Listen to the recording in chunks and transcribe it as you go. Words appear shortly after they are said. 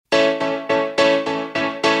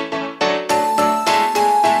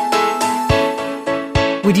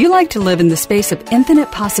Would you like to live in the space of infinite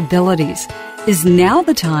possibilities? Is now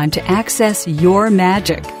the time to access your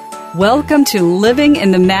magic? Welcome to Living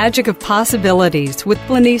in the Magic of Possibilities with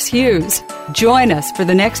Glenyce Hughes. Join us for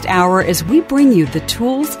the next hour as we bring you the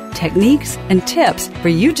tools, techniques, and tips for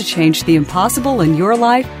you to change the impossible in your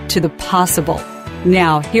life to the possible.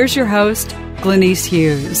 Now, here's your host, Glenyce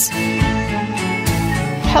Hughes.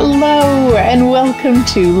 Hello, and welcome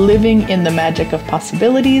to Living in the Magic of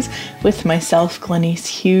Possibilities with myself, Glenyce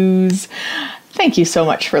Hughes. Thank you so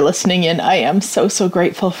much for listening in. I am so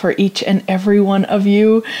grateful for each and every one of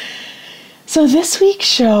you. So this week's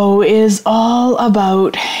show is all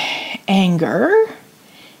about anger.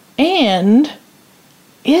 And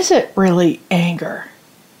is it really anger?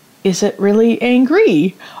 Is it really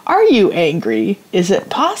angry? Are you angry? Is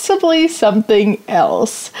it possibly something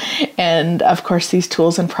else? And of course, these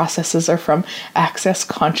tools and processes are from Access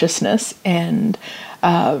Consciousness. And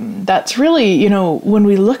that's really, when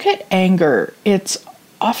we look at anger, it's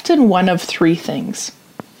often one of three things.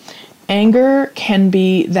 Anger can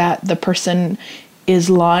be that the person is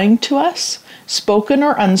lying to us, spoken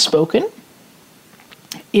or unspoken.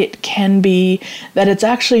 It can be that it's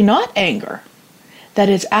actually not anger, that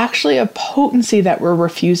it's actually a potency that we're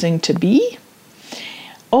refusing to be,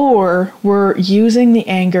 or we're using the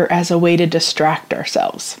anger as a way to distract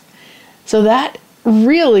ourselves. So that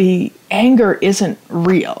really, anger isn't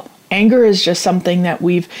real. Anger is just something that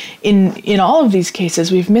we've, in all of these cases,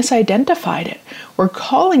 we've misidentified it. We're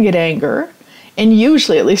calling it anger, and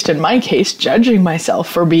usually, at least in my case, judging myself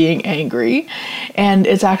for being angry, and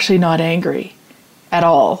it's actually not angry at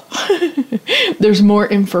all. There's more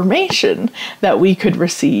information that we could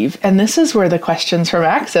receive. And this is where the questions from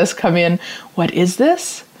Access come in. What is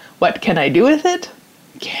this? What can I do with it?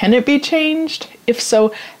 Can it be changed? If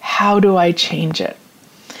so, how do I change it?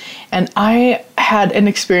 And I had an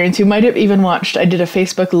experience, you might have even watched, I did a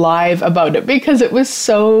Facebook Live about it because it was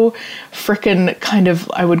so frickin' kind of,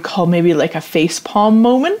 I would call maybe like a facepalm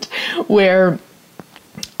moment, where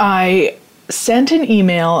I sent an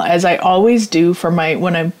email, as I always do for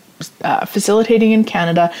when I'm facilitating in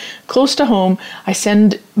Canada, close to home. I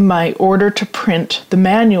send my order to print the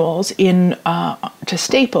manuals in to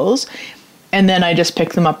Staples, and then I just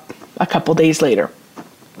pick them up a couple days later.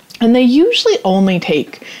 And they usually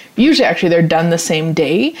actually they're done the same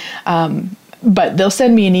day, but they'll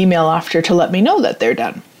send me an email after to let me know that they're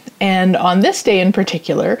done. And on this day in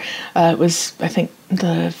particular, it was, I think,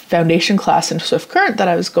 the foundation class in Swift Current that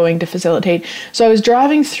I was going to facilitate. So I was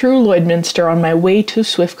driving through Lloydminster on my way to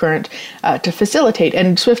Swift Current to facilitate.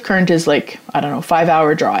 And Swift Current is like,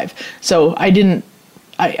 5-hour drive. So I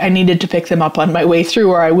needed to pick them up on my way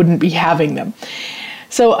through or I wouldn't be having them.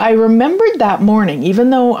 So I remembered that morning,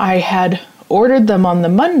 even though I had ordered them on the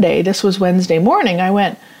Monday, this was Wednesday morning, I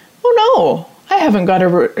went, oh no, I haven't got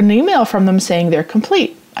an email from them saying they're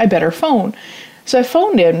complete. I better phone. So I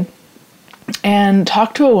phoned in and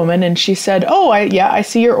talked to a woman, and she said, I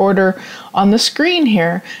see your order on the screen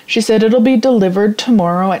here. She said, it'll be delivered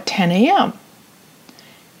tomorrow at 10 a.m.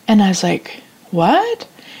 And I was like, what?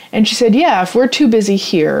 And she said, yeah, if we're too busy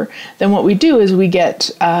here, then what we do is we get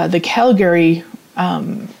the Calgary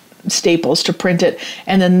Staples to print it,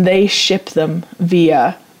 and then they ship them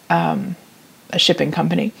via a shipping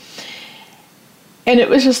company. And it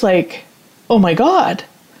was just like, oh my God.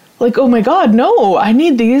 Like, oh my God, no, I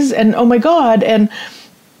need these, and oh my God, and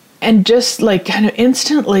just like kind of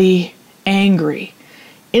instantly angry.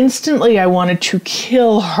 Instantly, I wanted to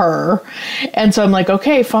kill her. And so I'm like,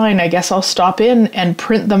 okay, fine, I guess I'll stop in and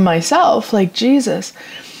print them myself. Like, Jesus,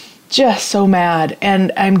 just so mad.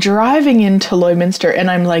 And I'm driving into Lloydminster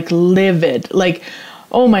and I'm like livid, like,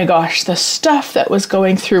 oh my gosh, the stuff that was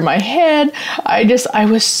going through my head. I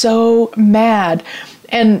was so mad.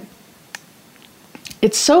 And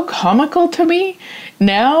it's so comical to me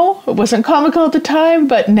now. It wasn't comical at the time,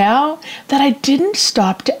 but now that I didn't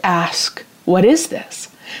stop to ask, what is this?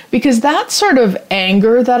 Because that sort of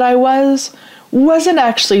anger that I wasn't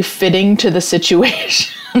actually fitting to the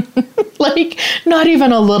situation. Like, not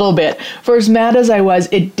even a little bit. For as mad as I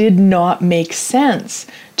was, it did not make sense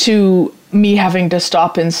to me having to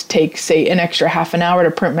stop and take, say, an extra half an hour to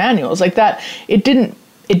print manuals. Like that, it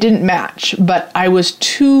didn't match, but I was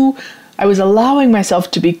allowing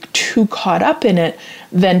myself to be too caught up in it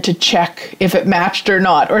than to check if it matched or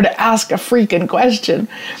not, or to ask a freaking question.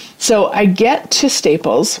 So I get to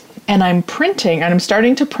Staples and I'm printing, and I'm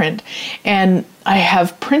starting to print, and I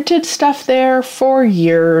have printed stuff there for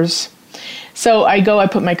years. So I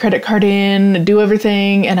put my credit card in, do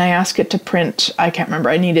everything, and I ask it to print. I can't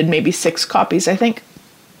remember. I needed maybe 6 copies, I think.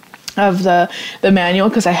 of the manual,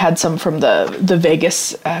 because I had some from the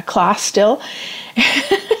Vegas class still.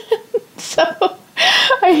 So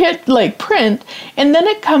I hit like print, and then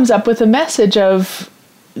it comes up with a message of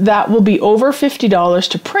that will be over $50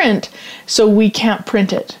 to print, so we can't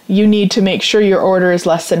print it. You need to make sure your order is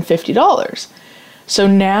less than $50. So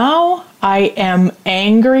now I am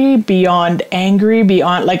angry beyond,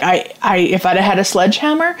 like I if I'd had a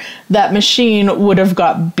sledgehammer, that machine would have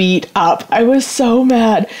got beat up. I was so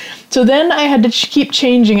mad. So then I had to keep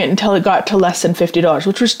changing it until it got to less than $50,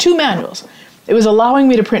 which was 2 manuals. It was allowing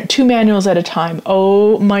me to print 2 manuals at a time.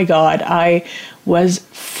 Oh my God, I was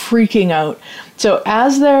freaking out. So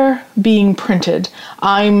as they're being printed,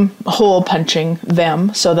 I'm hole punching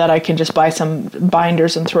them so that I can just buy some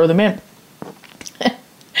binders and throw them in.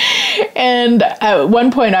 And at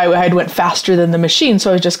one point I went faster than the machine,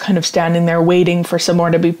 so I was just kind of standing there waiting for some more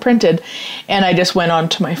to be printed. And I just went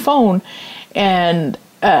onto my phone, and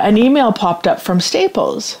an email popped up from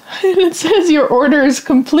Staples. And it says, your order is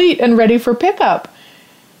complete and ready for pickup.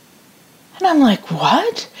 And I'm like,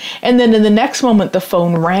 what? And then in the next moment, the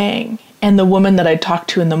phone rang. And the woman that I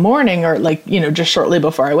talked to in the morning, or like, just shortly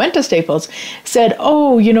before I went to Staples, said,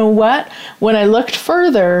 oh, you know what? When I looked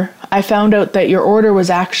further, I found out that your order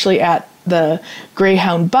was actually at the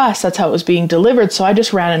Greyhound bus. That's how it was being delivered. So I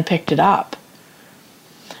just ran and picked it up.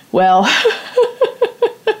 Well,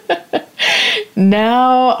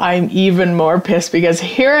 now I'm even more pissed, because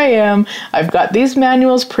here I am. I've got these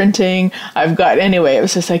manuals printing. Anyway, it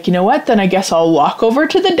was just like, you know what? Then I guess I'll walk over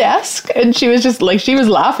to the desk. And she was just like, she was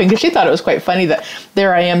laughing because she thought it was quite funny that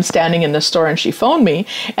there I am standing in the store and she phoned me.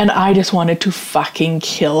 And I just wanted to fucking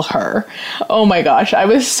kill her. Oh my gosh. I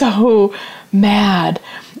was so mad,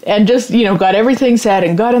 and just, got everything said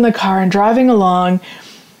and got in the car and driving along.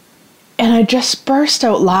 And I just burst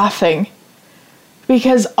out laughing.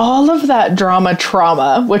 Because all of that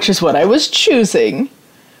trauma, which is what I was choosing,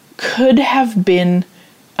 could have been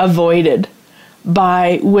avoided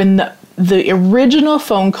by when the original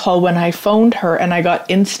phone call, when I phoned her and I got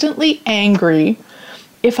instantly angry,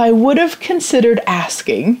 if I would have considered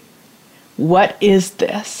asking, what is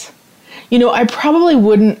this? I probably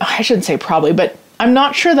wouldn't, I shouldn't say probably, but I'm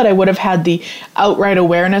not sure that I would have had the outright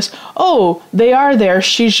awareness, oh, they are there,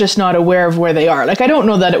 she's just not aware of where they are. Like, I don't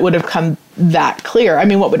know that it would have come that clear. I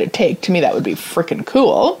mean, what would it take? To me, that would be freaking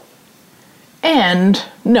cool. And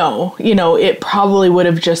no, it probably would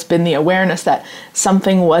have just been the awareness that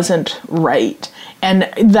something wasn't right. And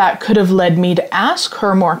that could have led me to ask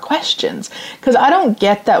her more questions. Because I don't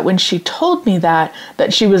get that when she told me that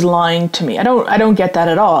she was lying to me. I don't get that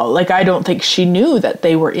at all. Like, I don't think she knew that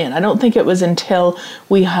they were in. I don't think it was until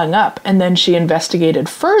we hung up and then she investigated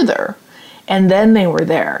further and then they were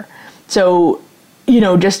there. So,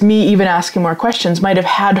 just me even asking more questions might have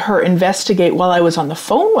had her investigate while I was on the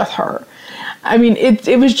phone with her. I mean,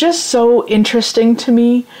 it was just so interesting to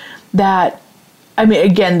me that, I mean,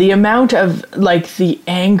 again, the amount of, like, the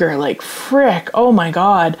anger, like, frick, oh my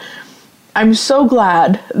God. I'm so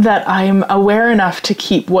glad that I'm aware enough to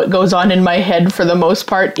keep what goes on in my head, for the most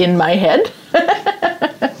part, in my head.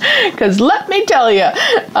 Because let me tell you,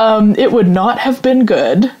 it would not have been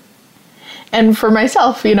good. And for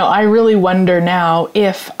myself, I really wonder now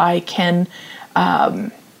if I can,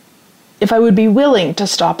 if I would be willing to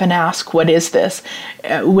stop and ask, what is this,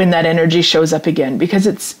 when that energy shows up again? Because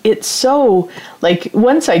it's so, like,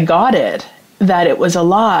 once I got it, that it was a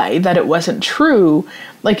lie, that it wasn't true,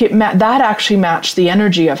 like, that actually matched the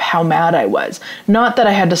energy of how mad I was. Not that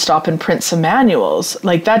I had to stop and print some manuals,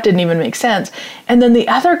 like, that didn't even make sense. And then the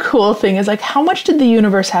other cool thing is, like, how much did the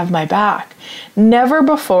universe have my back? Never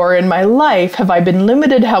before in my life have I been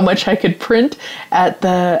limited how much I could print at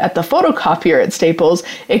the photocopier at Staples,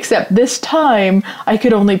 except this time I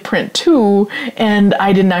could only print 2, and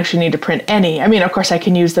I didn't actually need to print any. I mean, of course I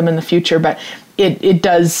can use them in the future, but it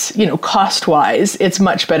does, cost-wise, it's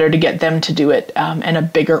much better to get them to do it in a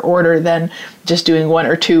bigger order than just doing 1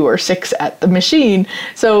 or 2 or 6 at the machine.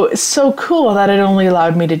 So it's so cool that it only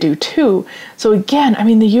allowed me to do 2. So again, I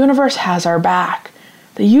mean, the universe has our back.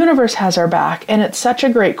 The universe has our back, and it's such a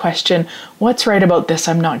great question. What's right about this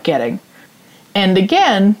I'm not getting? And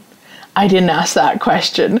again, I didn't ask that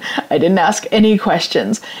question. I didn't ask any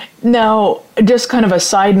questions. Now, just kind of a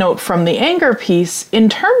side note from the anger piece, in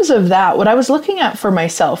terms of that, what I was looking at for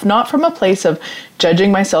myself, not from a place of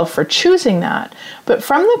judging myself for choosing that, but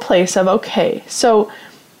from the place of, okay, so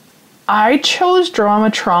I chose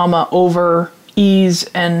trauma over ease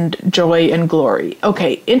and joy and glory.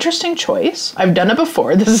 Okay, interesting choice. I've done it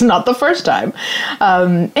before. This is not the first time.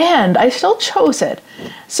 And I still chose it.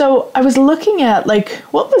 So I was looking at, like,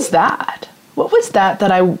 what was that? What was that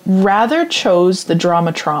I rather chose the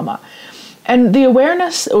drama trauma? And the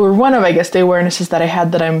awareness, or one of, I guess, the awarenesses that I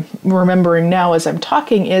had that I'm remembering now as I'm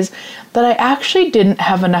talking, is that I actually didn't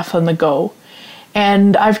have enough on the go.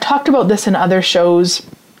 And I've talked about this in other shows,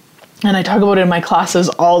 and I talk about it in my classes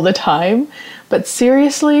all the time. But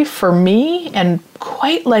seriously, for me, and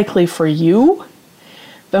quite likely for you,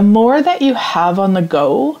 the more that you have on the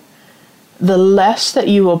go, the less that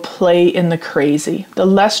you will play in the crazy, the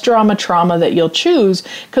less drama trauma that you'll choose,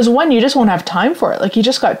 because one, you just won't have time for it. Like, you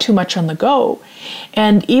just got too much on the go.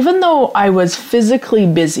 And even though I was physically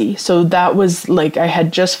busy, so that was like, I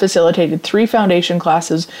had just facilitated 3 foundation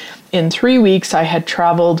classes in 3 weeks. I had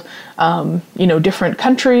traveled, different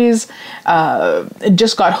countries,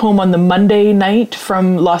 just got home on the Monday night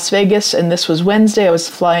from Las Vegas, and this was Wednesday. I was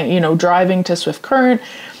flying, driving to Swift Current.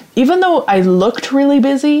 Even though I looked really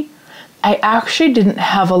busy, I actually didn't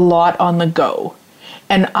have a lot on the go.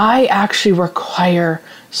 And I actually require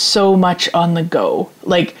so much on the go,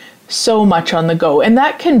 like so much on the go. And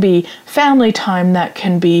that can be family time, that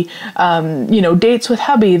can be, dates with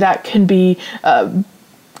hubby, that can be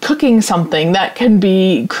cooking something, that can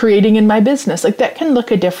be creating in my business. Like, that can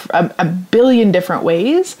look a billion different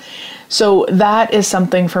ways. So that is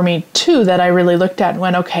something for me too that I really looked at and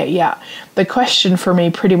went, okay, yeah, the question for me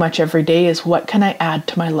pretty much every day is, what can I add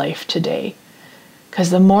to my life today? Because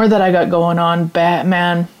the more that I got going on,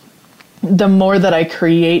 man, the more that I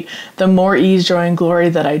create, the more ease, joy, and glory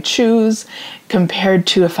that I choose compared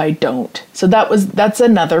to if I don't. So that's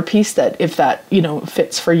another piece that if that,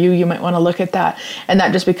 fits for you, you might want to look at that. And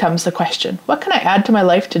that just becomes the question, what can I add to my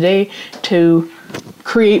life today to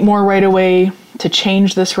create more right away, to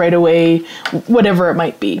change this right away, whatever it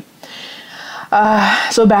might be.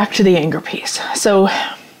 So back to the anger piece. So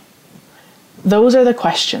those are the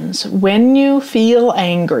questions. When you feel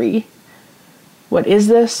angry, what is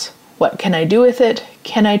this? What can I do with it?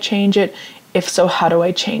 Can I change it? If so, how do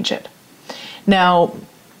I change it? Now,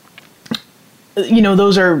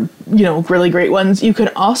 those are, really great ones. You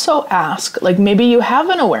could also ask, like, maybe you have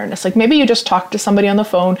an awareness, like maybe you just talked to somebody on the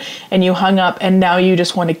phone and you hung up and now you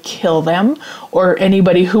just want to kill them or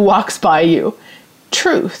anybody who walks by you.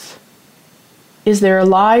 Truth. Is there a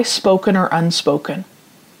lie, spoken or unspoken?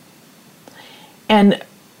 And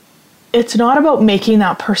it's not about making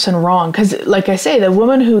that person wrong. Because like I say, the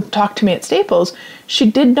woman who talked to me at Staples, she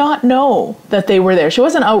did not know that they were there. She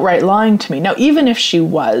wasn't outright lying to me. Now, even if she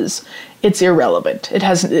was, it's irrelevant.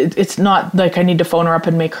 It's not like I need to phone her up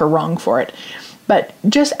and make her wrong for it. But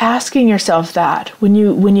just asking yourself that when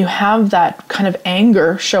you have that kind of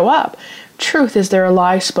anger show up, truth, is there a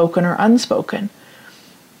lie, spoken or unspoken?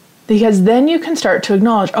 Because then you can start to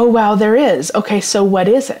acknowledge, oh, wow, there is. Okay, so what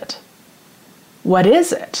is it? What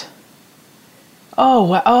is it?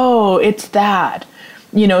 Oh, it's that.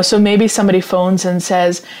 So maybe somebody phones and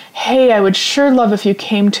says, hey, I would sure love if you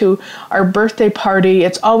came to our birthday party.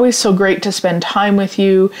 It's always so great to spend time with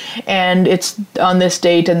you, and it's on this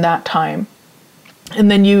date and that time.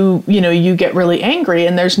 And then you get really angry,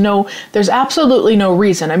 and there's absolutely no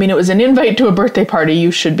reason. I mean, it was an invite to a birthday party.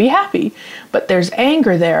 You should be happy, but there's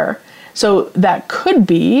anger there. So that could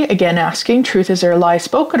be, again, asking truth, is there a lie,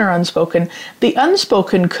 spoken or unspoken? The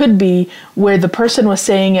unspoken could be where the person was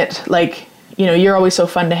saying it like, you're always so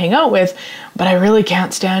fun to hang out with, but I really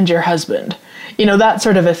can't stand your husband. That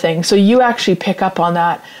sort of a thing. So you actually pick up on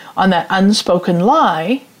that unspoken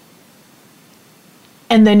lie,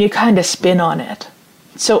 and then you kind of spin on it.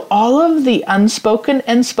 So all of the unspoken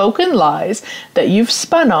and spoken lies that you've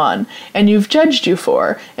spun on and you've judged you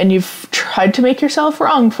for and you've tried to make yourself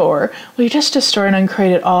wrong for, well, you just destroy and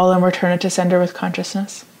uncreate it all and return it to sender with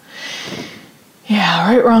consciousness. Yeah,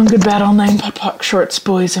 right, wrong, good, bad, all 9, POD, POC, shorts,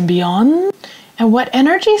 boys, and beyond. And what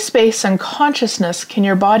energy, space, and consciousness can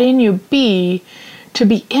your body and you be to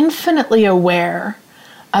be infinitely aware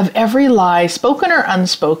of every lie, spoken or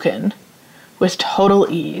unspoken, with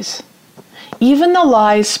total ease? Even the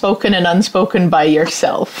lies spoken and unspoken by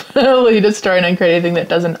yourself. Will you destroy and uncreate anything that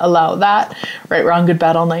doesn't allow that? Right, wrong, good,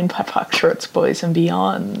 bad, all 9, POD, POC, shorts, boys, and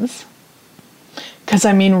beyonds. Because,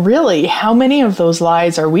 I mean, really, how many of those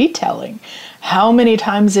lies are we telling? How many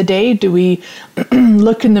times a day do we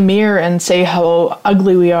look in the mirror and say how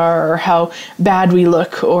ugly we are, or how bad we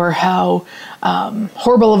look, or how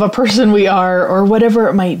horrible of a person we are, or whatever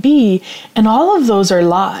it might be? And all of those are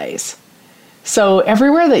lies. So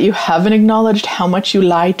everywhere that you haven't acknowledged how much you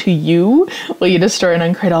lie to you, will you destroy and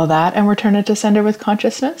uncreate all that and return it to sender with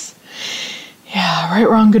consciousness? Yeah, right,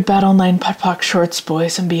 wrong, good, bad, all 9, POD, POC, shorts,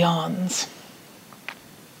 boys, and beyonds.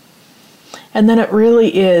 And then it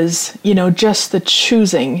really is, just the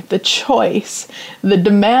choosing, the choice, the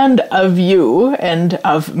demand of you and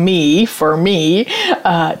of me, for me,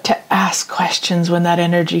 to ask questions when that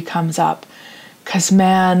energy comes up. Because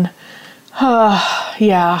man, drama,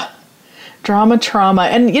 trauma.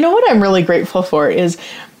 And what I'm really grateful for is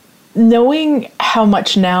knowing how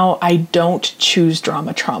much now I don't choose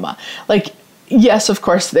drama, trauma. Like, yes, of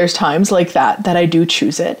course, there's times like that I do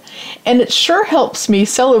choose it. And it sure helps me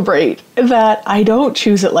celebrate that I don't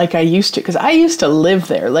choose it like I used to, because I used to live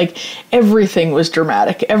there. Like, everything was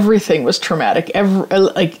dramatic. Everything was traumatic.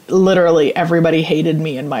 Literally everybody hated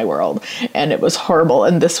me in my world, and it was horrible.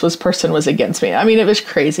 And this person was against me. I mean, it was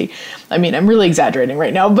crazy. I mean, I'm really exaggerating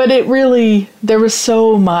right now, but there was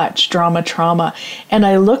so much drama, trauma. And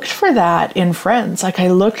I looked for that in friends. Like, I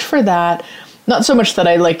looked for that. Not so much that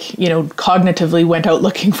I cognitively went out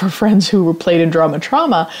looking for friends who were played in drama,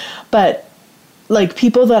 trauma, but like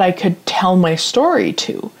people that I could tell my story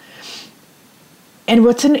to. And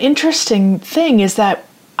what's an interesting thing is that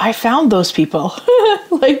I found those people.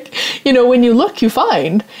 When you look, you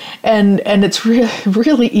find. And it's really,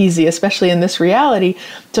 really easy, especially in this reality,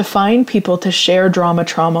 to find people to share drama,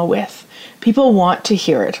 trauma with. People want to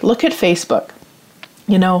hear it. Look at Facebook.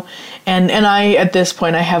 And I, at this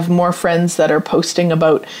point, I have more friends that are posting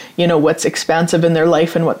about, what's expansive in their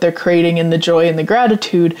life and what they're creating and the joy and the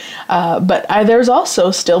gratitude. But there's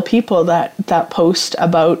also still people that post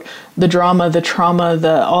about the drama, the trauma,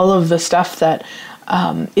 all of the stuff that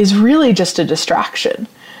is really just a distraction.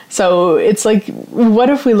 So it's like, what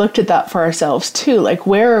if we looked at that for ourselves too? Like,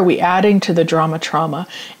 where are we adding to the drama, trauma,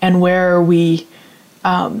 and where are we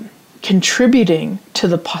contributing to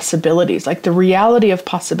the possibilities, like the reality of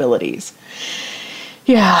possibilities?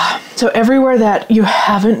 Yeah. So everywhere that you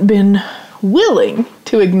haven't been willing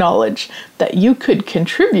to acknowledge that you could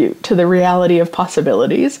contribute to the reality of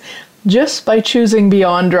possibilities just by choosing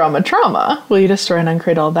beyond drama, trauma, will you destroy and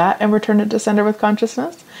uncreate all that and return it to sender with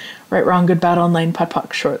consciousness? Right, wrong, good, bad, online, POD,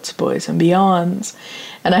 POC, shorts, boys, and beyonds.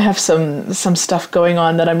 And I have some stuff going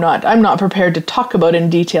on that I'm not prepared to talk about in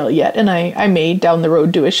detail yet, and I may down the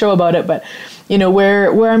road do a show about it, but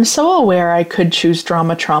where I'm so aware I could choose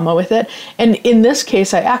drama, trauma with it. And in this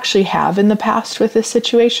case, I actually have in the past with this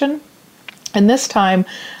situation. And this time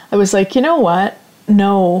I was like, you know what?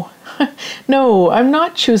 No, I'm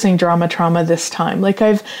not choosing drama, trauma this time. Like,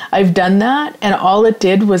 I've done that, and all it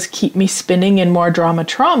did was keep me spinning in more drama,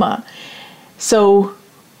 trauma. So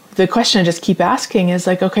the question I just keep asking is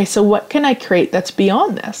like, okay, so what can I create that's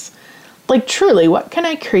beyond this? Like, truly, what can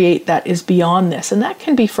I create that is beyond this? And that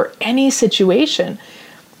can be for any situation.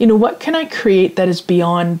 What can I create that is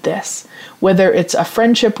beyond this? Whether it's a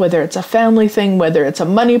friendship, whether it's a family thing, whether it's a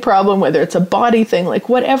money problem, whether it's a body thing, like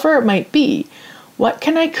whatever it might be. What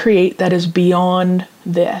can I create that is beyond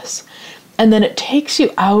this? And then it takes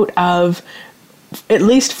you out of, at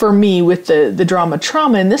least for me with the drama,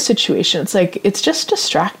 trauma in this situation, it's like, it's just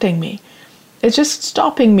distracting me. It's just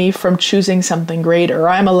stopping me from choosing something greater, or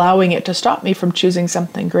I'm allowing it to stop me from choosing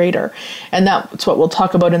something greater. And that's what we'll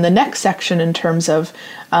talk about in the next section in terms of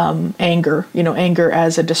anger, anger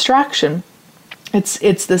as a distraction.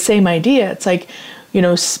 It's the same idea. It's like,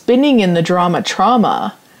 spinning in the drama,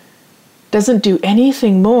 trauma doesn't do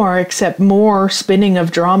anything more except more spinning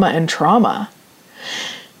of drama and trauma.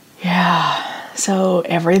 Yeah. So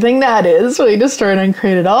everything that is, we destroy and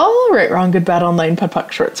uncreate it all. Right, wrong, good, bad, online, POD,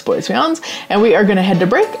 POC, shorts, boys, beyonds. And we are going to head to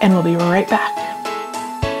break, and we'll be right back.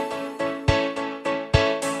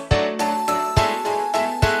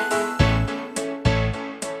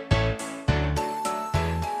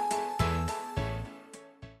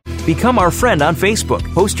 Become our friend on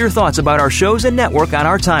Facebook. Post your thoughts about our shows and network on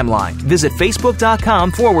our timeline. Visit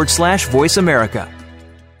facebook.com/Voice America.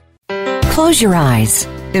 Close your eyes.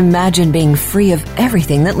 Imagine being free of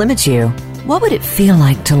everything that limits you. What would it feel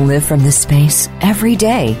like to live from this space every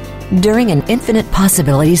day? During an Infinite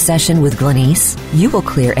Possibilities session with Glenyce, you will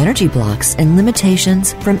clear energy blocks and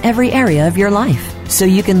limitations from every area of your life, so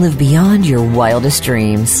you can live beyond your wildest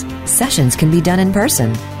dreams. Sessions can be done in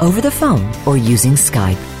person, over the phone, or using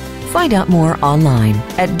Skype. Find out more online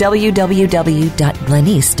at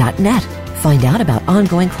www.glenyce.net. Find out about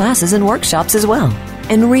ongoing classes and workshops as well.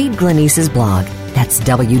 And read Glenyce's blog. That's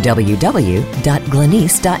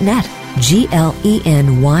www.glenyce.net.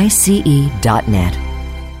 GLENYCE.net.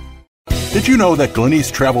 Did you know that Glenyce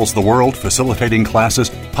travels the world facilitating classes,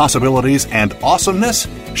 possibilities, and awesomeness?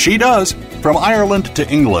 She does. From Ireland to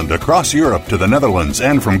England, across Europe to the Netherlands,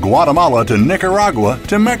 and from Guatemala to Nicaragua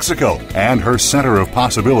to Mexico, and her Center of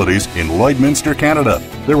Possibilities in Lloydminster, Canada.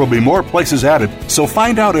 There will be more places added, so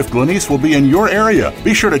find out if Glenyce will be in your area.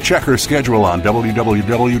 Be sure to check her schedule on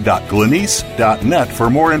www.glenyce.net for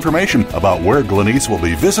more information about where Glenyce will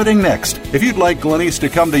be visiting next. If you'd like Glenyce to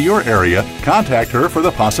come to your area, contact her for the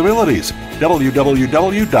possibilities.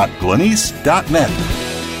 www.glenyce.net.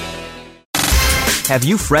 Have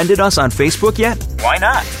you friended us on Facebook yet? Why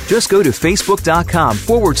not? Just go to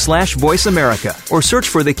facebook.com/Voice America or search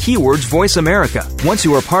for the keywords Voice America. Once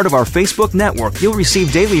you are part of our Facebook network, you'll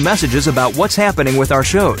receive daily messages about what's happening with our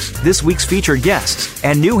shows, this week's featured guests,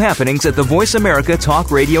 and new happenings at the Voice America Talk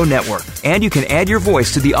Radio Network. And you can add your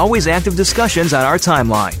voice to the always active discussions on our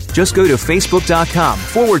timeline. Just go to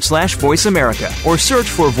facebook.com/Voice America or search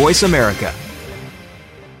for Voice America.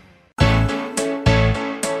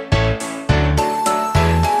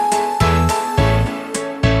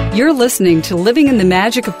 You're listening to Living in the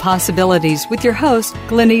Magic of Possibilities with your host,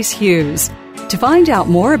 Glenyce Hughes. To find out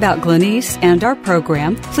more about Glenyce and our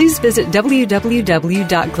program, please visit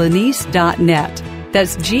www.glenyce.net.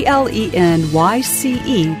 That's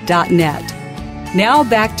GLENYCE.net. Now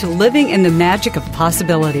back to Living in the Magic of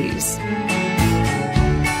Possibilities.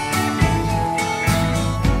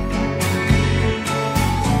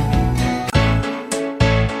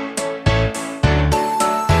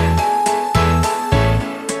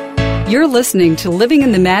 You're listening to Living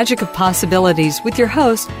in the Magic of Possibilities with your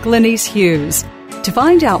host, Glenyce Hughes. To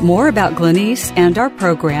find out more about Glenyce and our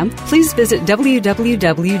program, please visit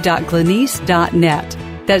www.glenyce.net.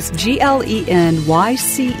 That's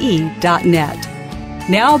GLENYCE.net.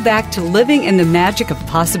 Now back to Living in the Magic of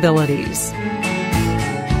Possibilities.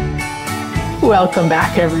 Welcome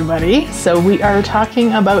back, everybody. So we are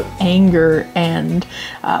talking about anger, and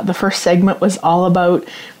the first segment was all about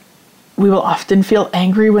we will often feel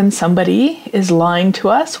angry when somebody is lying to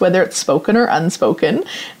us, whether it's spoken or unspoken.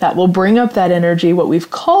 That will bring up that energy, what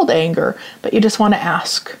we've called anger, but you just want to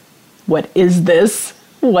ask, what is this?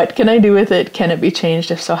 What can I do with it? Can it be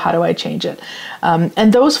changed? If so, how do I change it?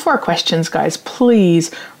 And those 4 questions, guys,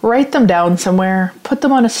 please write them down somewhere, put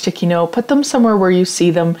them on a sticky note, put them somewhere where you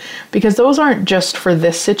see them, because those aren't just for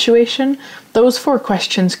this situation. Those 4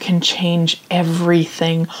 questions can change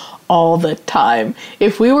everything all the time.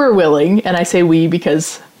 If we were willing, and I say we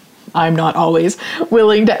because I'm not always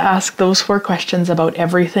willing to ask those 4 questions about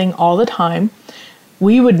everything all the time,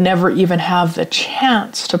 we would never even have the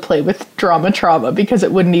chance to play with trauma because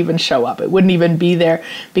it wouldn't even show up. It wouldn't even be there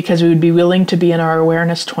because we would be willing to be in our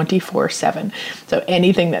awareness 24/7. So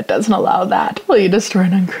anything that doesn't allow that, well, you destroy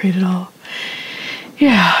and uncreate it all.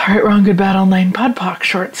 Yeah, right, wrong, good, bad, all 9 podpoc,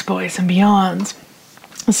 shorts, boys, and beyonds.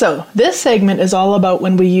 So this segment is all about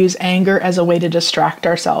when we use anger as a way to distract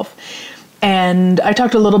ourselves. And I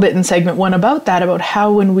talked a little bit in segment 1 about that, about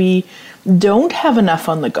how when we don't have enough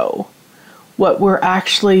on the go, what we're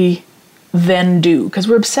actually then do, because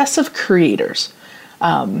we're obsessive creators,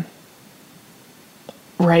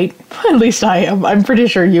 right? At least I am. I'm pretty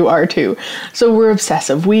sure you are too. So we're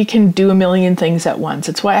obsessive. We can do a million things at once.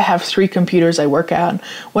 It's why I have 3 computers I work on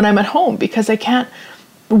when I'm at home, because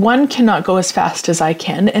one cannot go as fast as I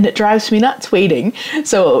can, and it drives me nuts waiting.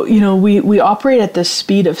 So, we operate at this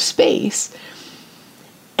speed of space.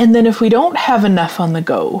 And then if we don't have enough on the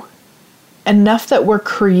go, enough that we're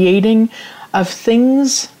creating of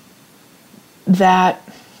things that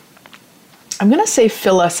I'm going to say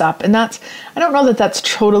fill us up. And I don't know that that's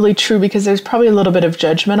totally true, because there's probably a little bit of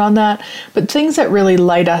judgment on that, but things that really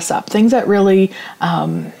light us up, things that really,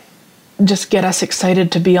 just get us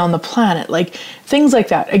excited to be on the planet, like things like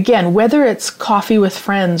that. Again, whether it's coffee with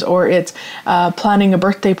friends, or it's planning a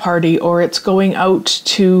birthday party, or it's going out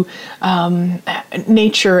to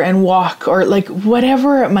nature and walk, or like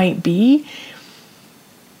whatever it might be,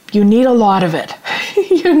 you need a lot of it.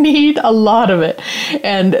 You need a lot of it.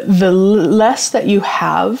 And the less that you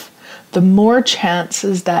have, the more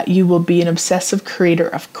chances that you will be an obsessive creator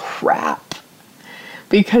of crap.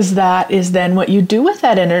 Because that is then what you do with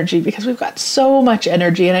that energy, because we've got so much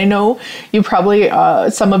energy. And I know you probably,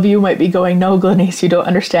 some of you might be going, no, Glenyce, you don't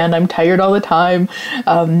understand. I'm tired all the time.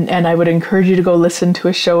 And I would encourage you to go listen to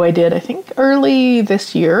a show I did, I think early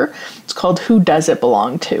this year. It's called Who Does It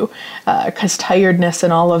Belong To? Because tiredness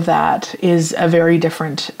and all of that is a very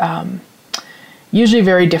different, usually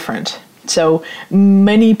very different. So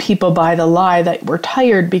many people buy the lie that we're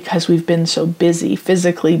tired because we've been so busy,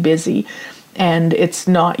 physically busy. And it's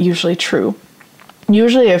not usually true.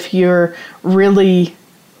 Usually if you're really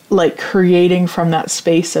like creating from that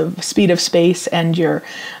speed of space, and you're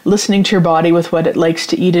listening to your body with what it likes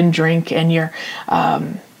to eat and drink, and you're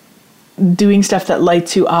doing stuff that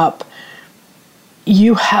lights you up,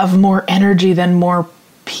 you have more energy than more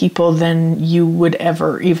people than you would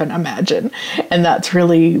ever even imagine. And that's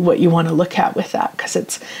really what you want to look at with that, because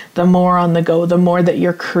it's the more on the go, the more that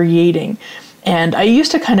you're creating. And I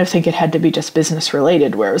used to kind of think it had to be just business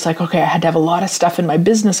related, where it was like, okay, I had to have a lot of stuff in my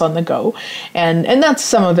business on the go. And that's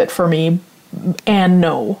some of it for me. And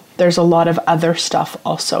no, there's a lot of other stuff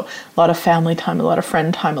also, a lot of family time, a lot of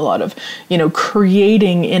friend time, a lot of,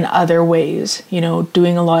 creating in other ways,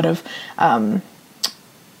 doing a lot of,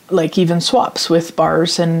 like even swaps with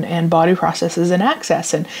bars and body processes and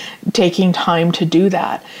access, and taking time to do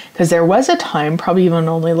that. Because there was a time, probably even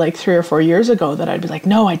only like 3 or 4 years ago, that I'd be like,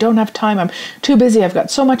 no, I don't have time. I'm too busy. I've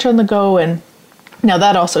got so much on the go. And now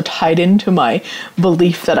that also tied into my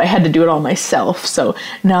belief that I had to do it all myself. So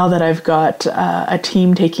now that I've got a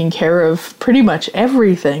team taking care of pretty much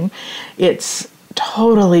everything, it's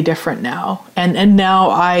totally different now. And now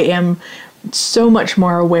I am so much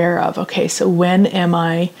more aware of, okay, so when am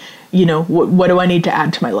I, what do I need to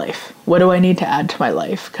add to my life? What do I need to add to my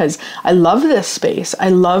life? Because I love this space. I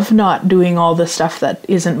love not doing all the stuff that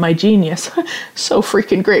isn't my genius. So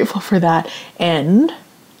freaking grateful for that. And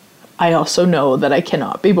I also know that I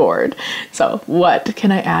cannot be bored. So what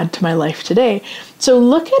can I add to my life today? So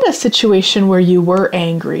look at a situation where you were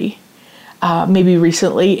angry, maybe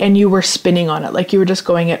recently, and you were spinning on it, like you were just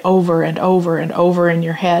going it over and over and over in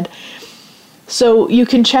your head. So you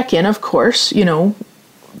can check in, of course,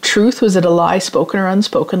 truth, was it a lie, spoken or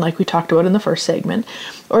unspoken, like we talked about in the first segment?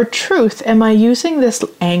 Or truth, am I using this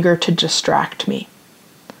anger to distract me?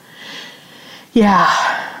 Yeah.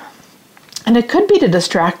 And it could be to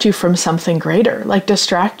distract you from something greater, like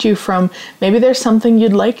distract you from, maybe there's something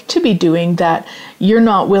you'd like to be doing that you're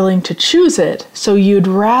not willing to choose it. So you'd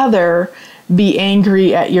rather be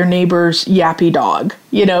angry at your neighbor's yappy dog,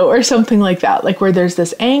 or something like that, like where there's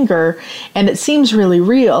this anger and it seems really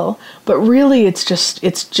real, but really it's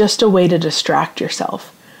just a way to distract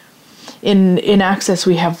yourself. In Access,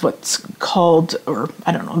 we have what's called, or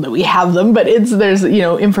I don't know that we have them, but there's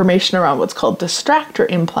information around what's called distractor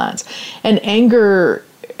implants. And anger,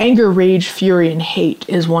 rage, fury, and hate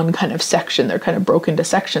is one kind of section. They're kind of broken into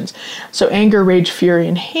sections. So anger, rage, fury,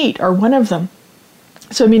 and hate are one of them.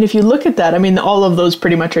 So, if you look at that, all of those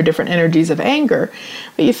pretty much are different energies of anger.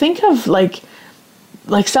 But you think of like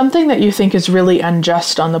something that you think is really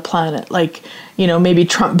unjust on the planet, like, maybe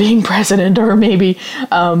Trump being president, or maybe,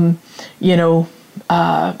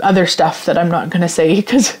 other stuff that I'm not going to say,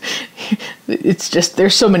 because it's just,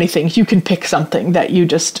 there's so many things. You can pick something that you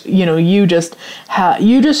just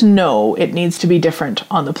know it needs to be different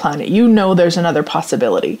on the planet. There's another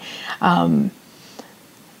possibility.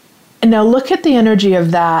 And now look at the energy of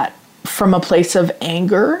that from a place of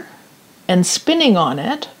anger and spinning on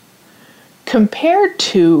it, compared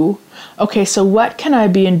to, okay, so what can I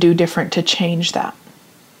be and do different to change that?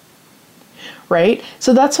 Right?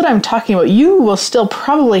 So that's what I'm talking about. You will still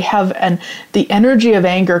probably have the energy of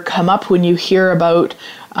anger come up when you hear about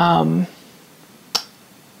a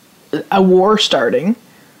war starting.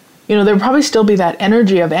 There'll probably still be that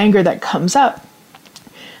energy of anger that comes up.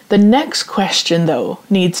 The next question, though,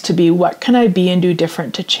 needs to be, what can I be and do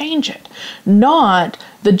different to change it? Not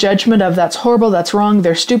the judgment of that's horrible, that's wrong,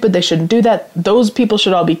 they're stupid, they shouldn't do that, those people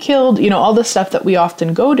should all be killed, all the stuff that we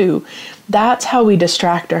often go to. That's how we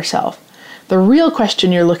distract ourselves. The real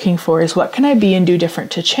question you're looking for is, what can I be and do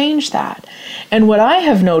different to change that? And what I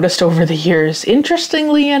have noticed over the years,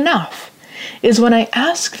 interestingly enough, is when I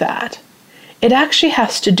ask that, it actually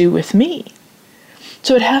has to do with me.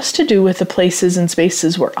 So it has to do with the places and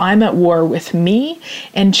spaces where I'm at war with me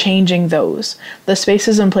and changing those. The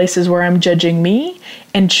spaces and places where I'm judging me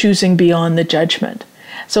and choosing beyond the judgment.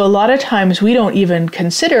 So a lot of times we don't even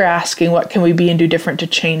consider asking, what can we be and do different to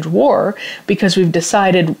change war? Because we've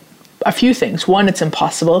decided a few things. One, it's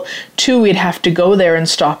impossible. Two, we'd have to go there and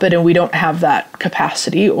stop it, and we don't have that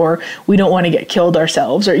capacity, or we don't want to get killed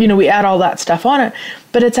ourselves, or, we add all that stuff on it.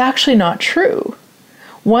 But it's actually not true.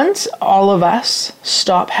 Once all of us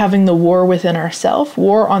stop having the war within ourselves,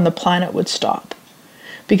 war on the planet would stop.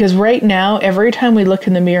 Because right now, every time we look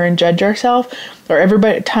in the mirror and judge ourselves, or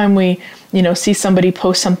every time we, see somebody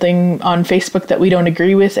post something on Facebook that we don't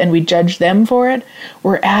agree with and we judge them for it,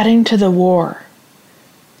 we're adding to the war.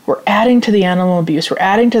 We're adding to the animal abuse. We're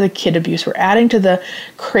adding to the kid abuse. We're adding to the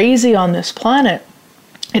crazy on this planet.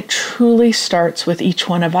 It truly starts with each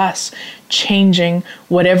one of us changing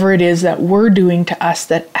whatever it is that we're doing to us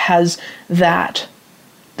that has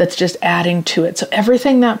that's just adding to it. So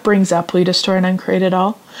everything that brings up, will you destroy and uncreate it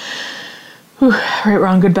all? Right,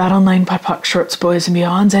 wrong, good, bad, online, pot, pock, shorts, boys, and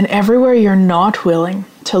beyonds. And everywhere you're not willing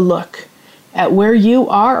to look at where you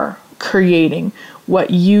are creating, what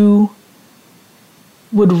you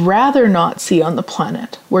would rather not see on the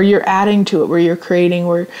planet, where you're adding to it, where you're creating,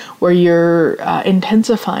 where you're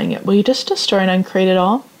intensifying it, will you just destroy and uncreate it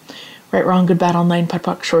all? Right, wrong, good, bad, online, POD,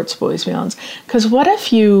 POC, shorts, boys, beyonds. Because what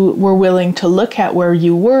if you were willing to look at where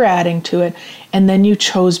you were adding to it and then you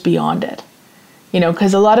chose beyond it?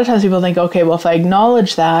 Because a lot of times people think, okay, well, if I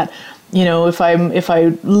acknowledge that, if I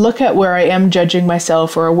look at where I am judging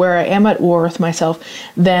myself or where I am at war with myself,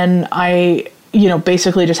 then I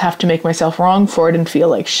basically just have to make myself wrong for it and feel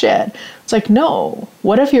like shit. It's like, no.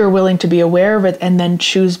 What if you're willing to be aware of it and then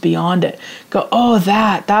choose beyond it? Go, oh,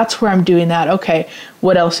 that's where I'm doing that. Okay,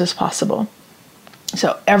 what else is possible?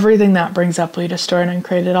 So everything that brings up, will you destroy and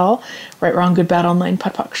uncreate it all? Right, wrong, good, bad, online,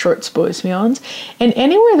 POD, POC, shorts, boys, beyonds. And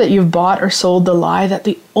anywhere that you've bought or sold the lie that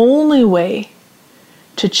the only way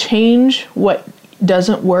to change what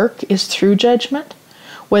doesn't work is through judgment,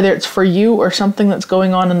 whether it's for you or something that's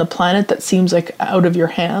going on in the planet that seems like out of your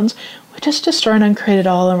hands, we just destroy and uncreate it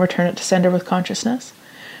all and return it to sender with consciousness.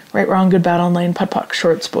 Right, wrong, good, bad, online, POD, POC,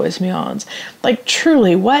 shorts, boys, beyonds. Like,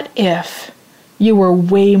 truly, what if you were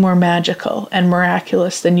way more magical and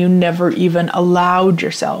miraculous than you never even allowed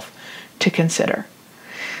yourself to consider?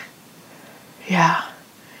 Yeah.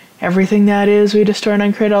 Everything that is, we destroy and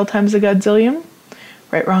uncreate all times a godzillion.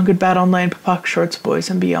 Right, wrong, good, bad, online, POD, POC, shorts, boys,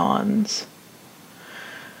 and beyonds.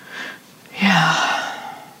 Yeah.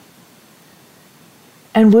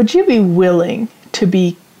 And would you be willing to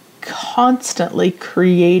be constantly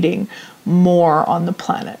creating more on the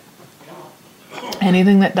planet?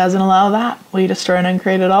 Anything that doesn't allow that, will you destroy and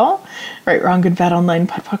uncreate it all? Right, wrong, good, bad, online,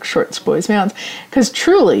 POD, POC, shorts, boys, beyonds. Because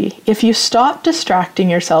truly, if you stop distracting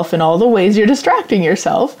yourself in all the ways you're distracting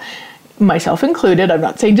yourself, myself included, I'm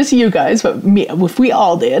not saying just you guys, but me, if we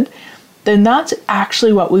all did, then that's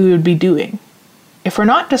actually what we would be doing. If we're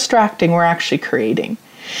not distracting, we're actually creating.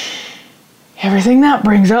 Everything that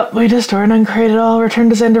brings up, we destroy and uncreate it all,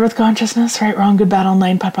 return to sender with consciousness. Right, wrong, good, bad,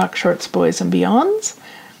 online, POD, POC, shorts, boys, and beyonds.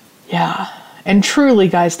 Yeah. And truly,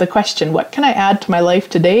 guys, the question, what can I add to my life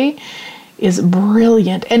today, is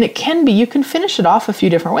brilliant. And it can be, you can finish it off a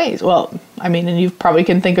few different ways. Well, I mean, and you probably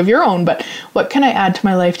can think of your own, but what can I add to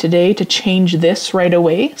my life today to change this right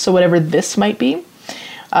away? So whatever this might be.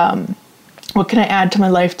 What can I add to my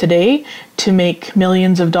life today to make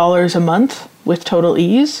millions of dollars a month with total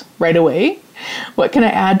ease right away? What can I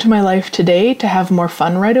add to my life today to have more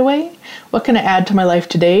fun right away? What can I add to my life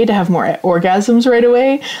today to have more orgasms right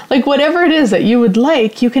away? Like whatever it is that you would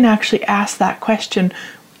like, you can actually ask that question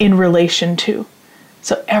in relation to.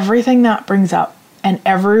 So everything that brings up, and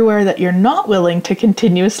everywhere that you're not willing to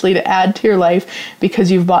continuously to add to your life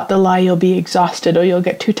because you've bought the lie you'll be exhausted or you'll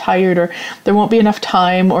get too tired or there won't be enough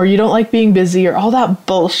time or you don't like being busy or all that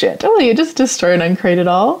bullshit. Oh, you just destroy and uncreate it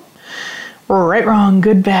all. Right, wrong,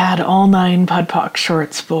 good, bad, all 9 POD, POC,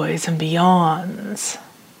 shorts, boys, and beyonds.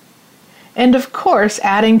 And of course,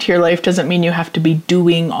 adding to your life doesn't mean you have to be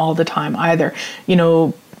doing all the time either. You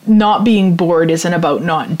know, not being bored isn't about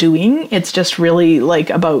not doing. It's just really like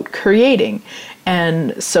about creating.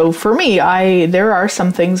 And so for me, there are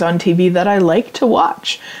some things on TV that I like to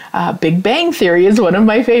watch. Big Bang Theory is one of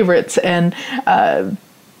my favorites, and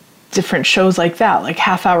different shows like that, like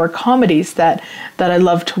half-hour comedies that I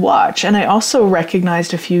love to watch. And I also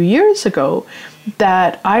recognized a few years ago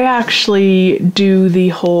that I actually do the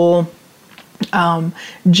whole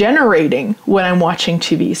generating when I'm watching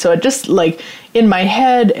TV. So it just like in my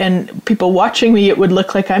head and people watching me, it would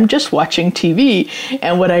look like I'm just watching TV.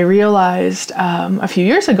 And what I realized a few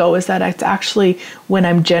years ago is that it's actually when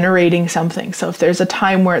I'm generating something. So if there's a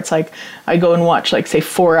time where it's like I go and watch like say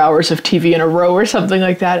 4 hours of TV in a row or something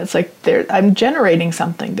like that, it's like I'm generating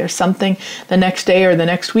something. There's something the next day or the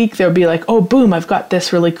next week, there'll be like, oh, boom, I've got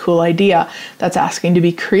this really cool idea that's asking to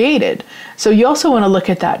be created. So you also want to look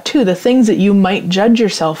at that too. The things that you might judge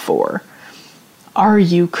yourself for, are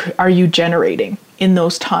you generating in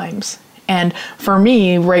those times? And for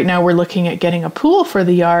me, right now we're looking at getting a pool for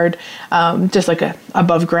the yard, just like a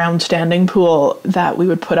above ground standing pool that we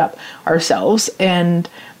would put up ourselves. And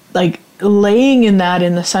like laying in that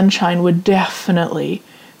in the sunshine would definitely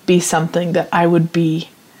be something that I would be,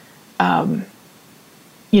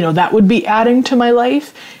 that would be adding to my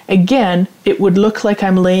life. Again, it would look like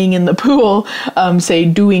I'm laying in the pool, say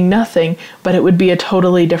doing nothing, but it would be a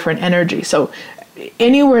totally different energy. So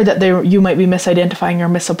anywhere that you might be misidentifying or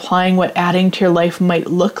misapplying what adding to your life might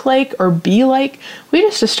look like or be like, we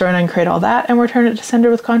just destroy and uncreate all that and return it to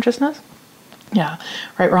sender with consciousness. Yeah,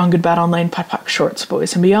 right, wrong, good, bad, online, POD, POC, shorts,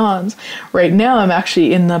 boys, and beyonds. Right now, I'm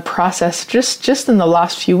actually in the process, just in the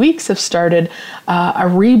last few weeks, have started a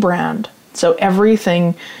rebrand So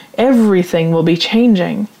everything will be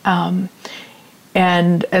changing.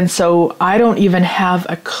 And so I don't even have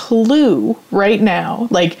a clue right now,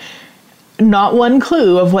 like not one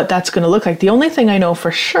clue of what that's going to look like. The only thing I know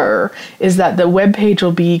for sure is that the webpage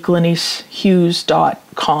will be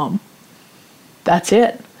glenycehughes.com. That's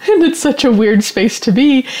it. And it's such a weird space to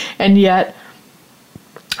be. And yet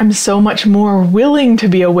I'm so much more willing to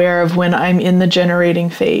be aware of when I'm in the generating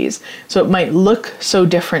phase. So it might look so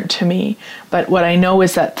different to me. But what I know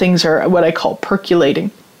is that things are what I call percolating.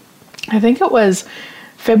 I think it was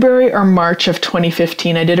February or March of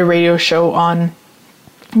 2015. I did a radio show on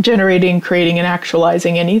generating, creating, and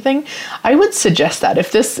actualizing anything. I would suggest that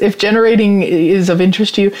if generating is of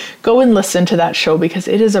interest to you, go and listen to that show, because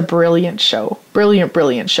it is a brilliant show,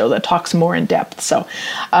 brilliant show that talks more in depth. So,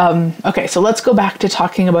 okay, so let's go back to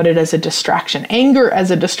talking about it as a distraction, anger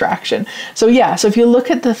as a distraction. So if you look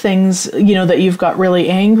at the things, that you've got really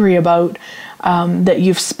angry about, that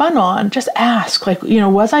you've spun on, just ask,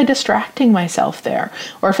 was I distracting myself there?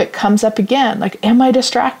 Or if it comes up again, am I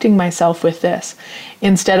distracting myself with this?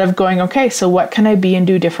 Instead of going, okay, so what can I be and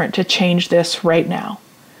do different to change this right now?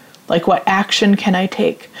 What action can I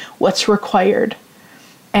take? What's required?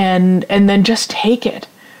 And then just take it.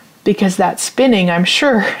 Because that spinning, I'm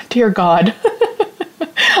sure, dear God,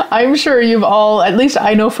 I'm sure you've all, at least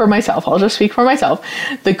I know for myself, I'll just speak for myself,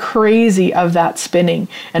 the crazy of that spinning.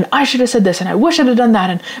 And I should have said this, and I wish I'd have done that.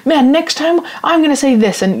 And man, next time I'm going to say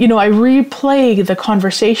this. And, I replay the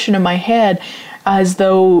conversation in my head as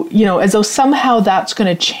though somehow that's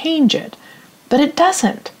going to change it. But it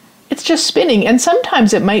doesn't. It's just spinning. And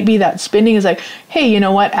sometimes it might be that spinning is like, hey, you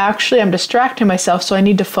know what? Actually, I'm distracting myself, so I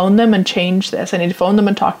need to phone them and change this. I need to phone them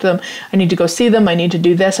and talk to them. I need to go see them. I need to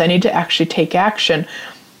do this. I need to actually take action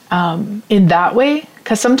in that way.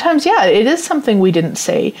 Because sometimes, it is something we didn't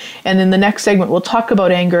say. And in the next segment, we'll talk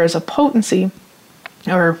about anger as a potency,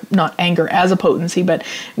 or not anger as a potency, but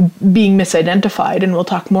being misidentified. And we'll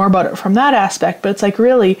talk more about it from that aspect. But it's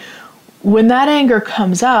really, when that anger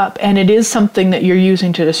comes up and it is something that you're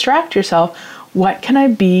using to distract yourself, what can I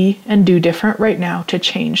be and do different right now to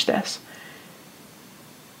change this?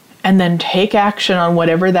 And then take action on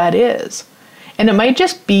whatever that is. And it might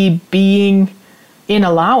just be being in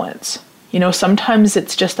allowance. Sometimes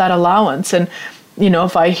it's just that allowance. And,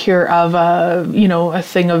 if I hear of a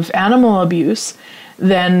thing of animal abuse,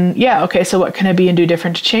 then okay, so what can I be and do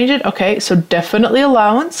different to change it? Okay, so definitely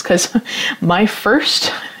allowance, because my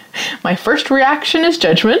first reaction is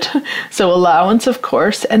judgment. So allowance, of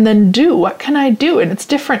course, and then what can I do? And it's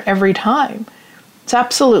different every time. It's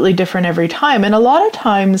absolutely different every time. And a lot of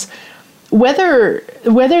times, whether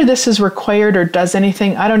this is required or does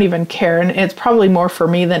anything, I don't even care. And it's probably more for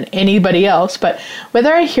me than anybody else. But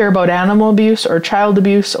whether I hear about animal abuse or child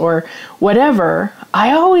abuse or whatever,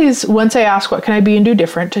 I always, once I ask what can I be and do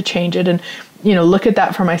different to change it and, look at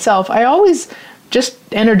that for myself, I always just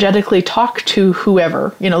energetically talk to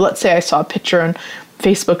whoever. Let's say I saw a picture on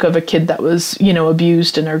Facebook of a kid that was,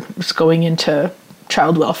 abused and was going into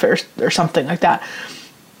child welfare or something like that.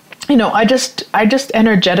 I just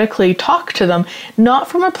energetically talk to them, not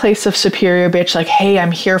from a place of superior bitch, like, hey,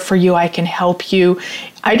 I'm here for you, I can help you.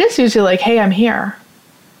 I just usually hey, I'm here.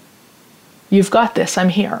 You've got this, I'm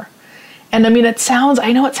here. And I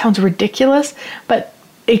know it sounds ridiculous, but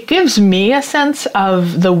it gives me a sense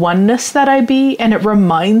of the oneness that I be, and it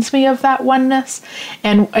reminds me of that oneness.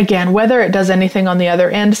 And again, whether it does anything on the other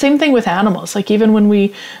end, same thing with animals. Even when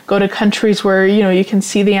we go to countries where, you can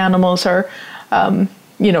see the animals are,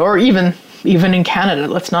 or even in Canada,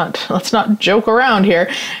 let's not joke around here,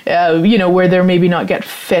 where they're maybe not get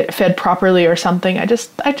fed properly or something. I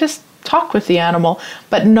just talk with the animal,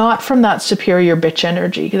 but not from that superior bitch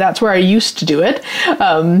energy. That's where I used to do it,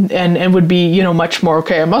 and would be, much more,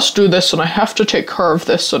 okay, I must do this and I have to take care of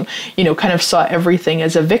this, and, kind of saw everything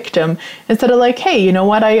as a victim instead of hey, you know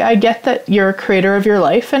what, I get that you're a creator of your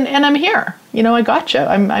life, and I'm here, I got you,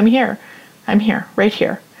 I'm here, right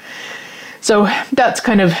here. So that's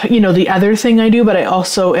kind of, the other thing I do, but I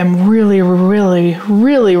also am really, really,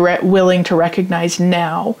 really willing to recognize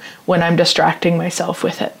now when I'm distracting myself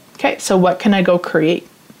with it. Okay, so what can I go create?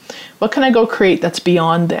 What can I go create that's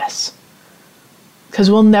beyond this?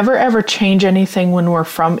 Because we'll never ever change anything when we're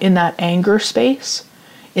in that anger space,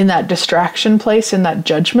 in that distraction place, in that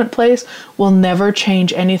judgment place. We'll never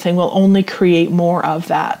change anything. We'll only create more of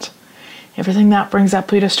that. Everything that brings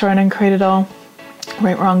up, we destroy and create it all.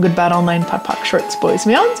 Right, wrong, good, bad, all nine, pot, pock, shorts, boys,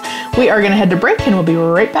 meons. We are going to head to break and we'll be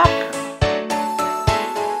right back.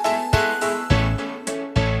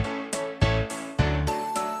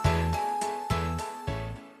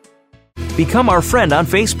 Become our friend on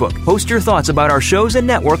Facebook. Post your thoughts about our shows and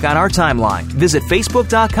network on our timeline. Visit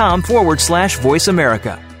facebook.com/Voice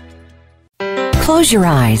America. Close your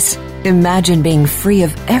eyes. Imagine being free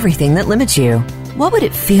of everything that limits you. What would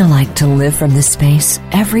it feel like to live from this space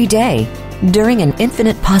every day? During an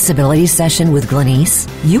Infinite Possibilities session with Glenyce,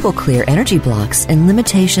 you will clear energy blocks and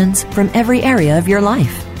limitations from every area of your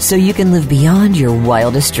life so you can live beyond your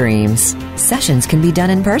wildest dreams. Sessions can be done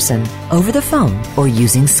in person, over the phone, or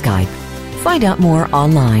using Skype. Find out more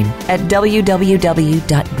online at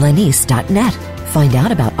www.glenyce.net. Find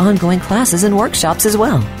out about ongoing classes and workshops as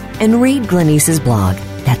well. And read Glenyce's blog.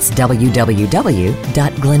 That's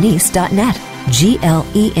www.glenyce.net.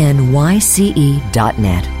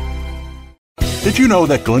 GLENYCE.net. Did you know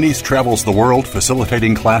that Glenyce travels the world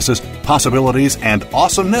facilitating classes, possibilities, and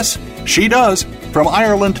awesomeness? She does. From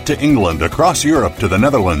Ireland to England, across Europe to the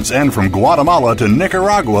Netherlands, and from Guatemala to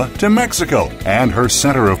Nicaragua to Mexico, and her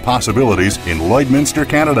Center of Possibilities in Lloydminster,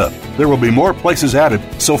 Canada. There will be more places added,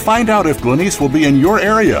 so find out if Glenyce will be in your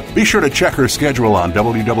area. Be sure to check her schedule on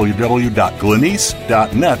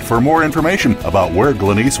www.glenyce.net for more information about where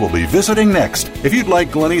Glenyce will be visiting next. If you'd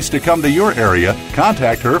like Glenyce to come to your area,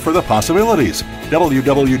 contact her for the possibilities.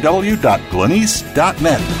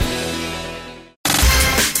 www.glenyce.net.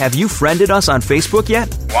 Have you friended us on Facebook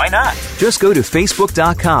yet? Why not? Just go to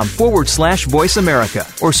facebook.com/Voice America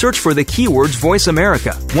or search for the keywords Voice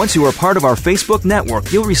America. Once you are part of our Facebook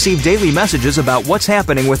network, you'll receive daily messages about what's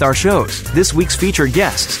happening with our shows, this week's featured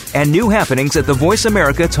guests, and new happenings at the Voice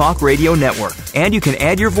America Talk Radio Network. And you can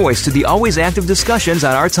add your voice to the always active discussions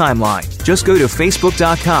on our timeline. Just go to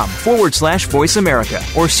facebook.com/Voice America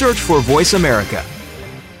or search for Voice America.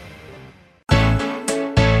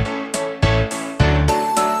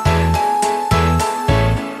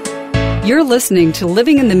 You're listening to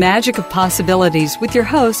Living in the Magic of Possibilities with your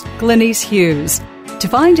host, Glenyce Hughes. To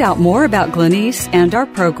find out more about Glenyce and our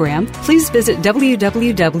program, please visit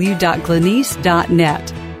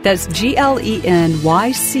www.glenyce.net. That's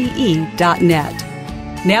GLENYCE.net.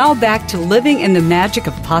 Now back to Living in the Magic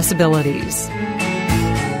of Possibilities.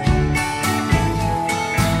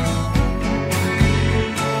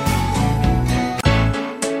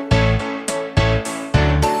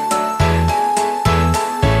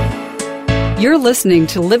 You're listening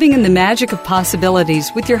to Living in the Magic of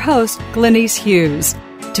Possibilities with your host, Glenyce Hughes.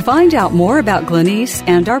 To find out more about Glenyce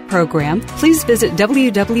and our program, please visit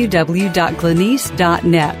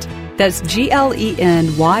www.glenyce.net. That's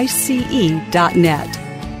GLENYCE.net.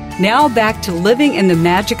 Now back to Living in the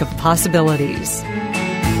Magic of Possibilities.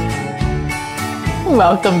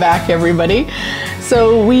 Welcome back, everybody.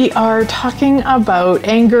 So we are talking about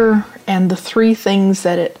anger and the three things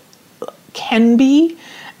that it can be,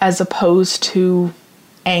 as opposed to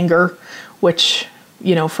anger, which,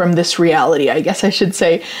 from this reality, I guess I should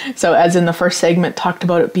say. So as in the first segment, talked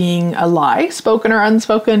about it being a lie, spoken or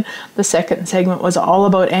unspoken. The second segment was all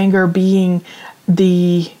about anger being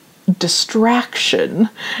the distraction.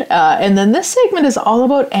 And then this segment is all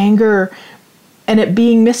about anger and it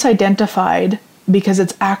being misidentified because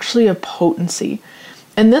it's actually a potency.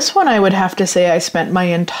 And this one I would have to say I spent my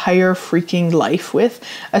entire freaking life with,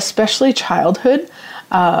 especially childhood.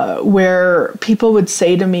 Where people would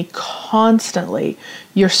say to me constantly,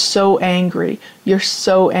 "You're so angry. You're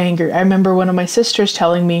so angry." I remember one of my sisters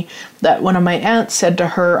telling me that one of my aunts said to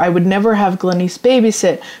her, "I would never have Glenyce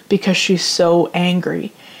babysit because she's so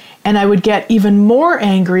angry." And I would get even more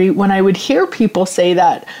angry when I would hear people say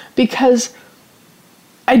that because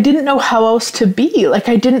I didn't know how else to be.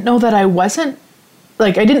 I didn't know that I wasn't,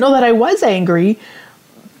 I didn't know that I was angry.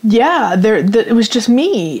 Yeah, it was just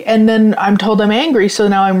me. And then I'm told I'm angry, so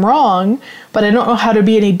now I'm wrong, but I don't know how to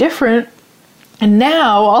be any different. And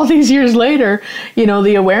now, all these years later,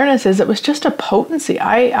 the awareness is it was just a potency.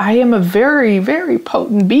 I am a very, very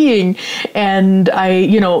potent being. And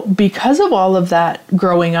because of all of that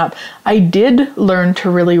growing up, I did learn to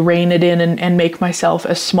really rein it in and make myself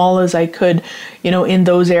as small as I could, in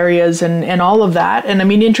those areas and all of that. And I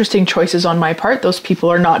mean, interesting choices on my part. Those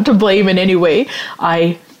people are not to blame in any way.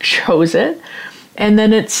 I chose it. And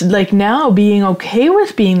then it's now being okay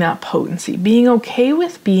with being that potency, being okay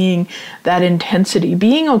with being that intensity,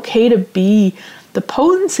 being okay to be the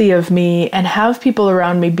potency of me and have people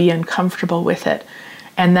around me be uncomfortable with it.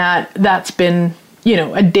 And that's been,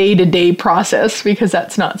 a day-to-day process because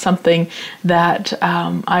that's not something that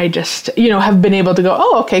I just, have been able to go,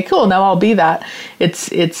 oh, okay, cool, now I'll be that.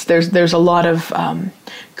 There's a lot of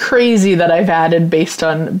crazy that I've added based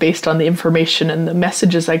on the information and the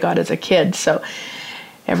messages I got as a kid. So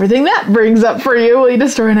everything that brings up for you, will you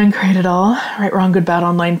destroy and uncreate it all? Right, wrong, good, bad,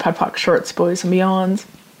 online, POD, POC, shorts, boys and beyonds.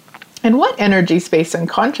 And what energy, space, and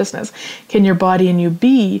consciousness can your body and you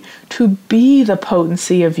be to be the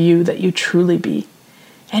potency of you that you truly be?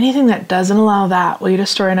 Anything that doesn't allow that, will you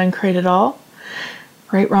destroy and uncreate it all?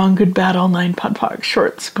 Right, wrong, good, bad, all nine, pod, poc,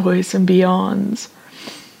 shorts, boys, and beyonds.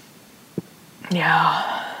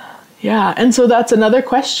 Yeah. And so that's another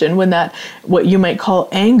question when that, what you might call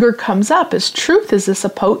anger comes up, is truth. Is this a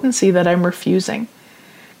potency that I'm refusing?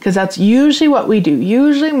 Because that's usually what we do.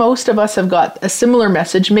 Usually most of us have got a similar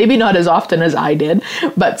message, maybe not as often as I did,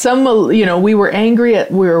 but we were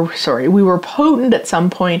we were potent at some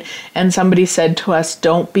point, and somebody said to us,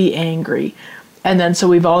 don't be angry. And then so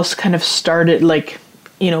we've all kind of started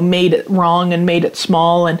made it wrong and made it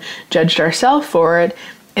small and judged ourselves for it,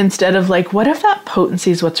 instead of what if that potency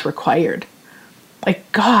is what's required?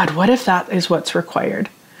 God, what if that is what's required?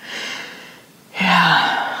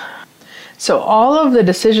 Yeah. So all of the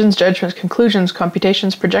decisions, judgments, conclusions,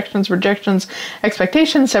 computations, projections, rejections,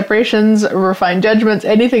 expectations, separations, refined judgments,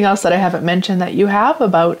 anything else that I haven't mentioned that you have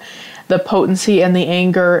about the potency and the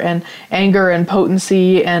anger and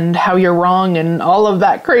potency and how you're wrong and all of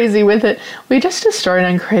that crazy with it, we just destroy and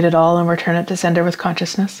uncreate it all and return it to sender with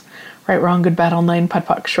consciousness. Right, wrong, good, bad, all nine, pod,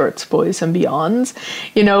 poc, shorts, boys, and beyonds.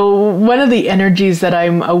 One of the energies that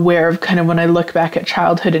I'm aware of kind of when I look back at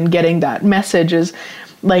childhood and getting that message is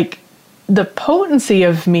the potency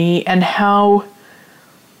of me and how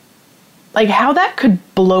that could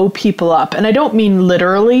blow people up. And I don't mean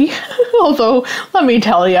literally, although let me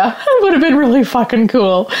tell you, it would have been really fucking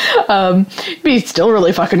cool. It'd be still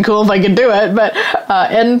really fucking cool if I could do it, but,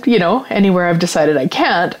 anywhere I've decided I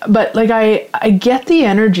can't, but I get the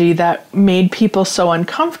energy that made people so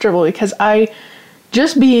uncomfortable because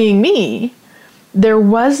just being me, there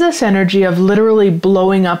was this energy of literally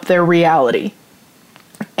blowing up their reality.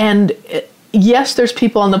 And yes, there's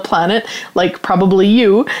people on the planet, like probably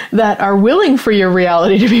you, that are willing for your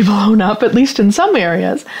reality to be blown up, at least in some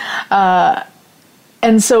areas.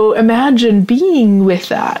 And so imagine being with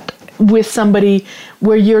that, with somebody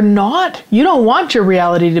where you don't want your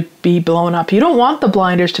reality to be blown up. You don't want the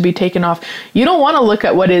blinders to be taken off. You don't want to look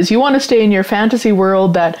at what is. You want to stay in your fantasy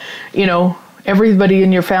world that, everybody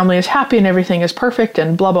in your family is happy and everything is perfect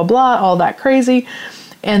and blah, blah, blah, all that crazy.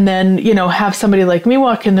 And then, have somebody like me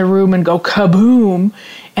walk in the room and go kaboom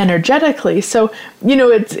energetically. So,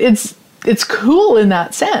 it's cool in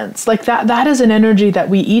that sense. That is an energy that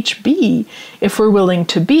we each be if we're willing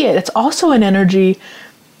to be it. It's also an energy,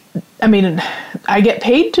 I get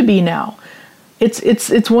paid to be now.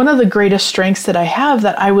 It's one of the greatest strengths that I have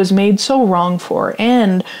that I was made so wrong for,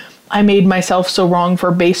 and I made myself so wrong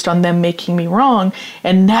for based on them making me wrong.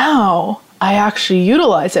 And now I actually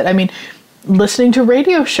utilize it. Listening to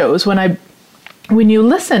radio shows, when you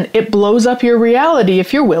listen, it blows up your reality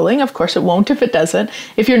if you're willing. Of course it won't if it doesn't.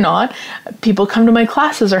 If you're not, people come to my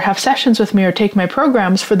classes or have sessions with me or take my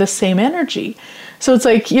programs for the same energy. So it's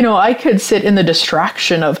I could sit in the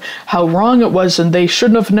distraction of how wrong it was and they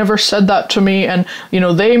shouldn't have never said that to me and,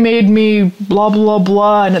 they made me blah, blah,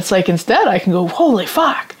 blah. And it's instead I can go, holy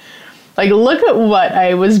fuck. Look at what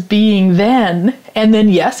I was being then. And then,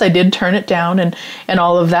 yes, I did turn it down and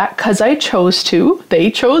all of that because I chose to.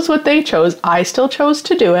 They chose what they chose. I still chose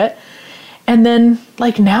to do it. And then,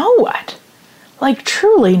 now what?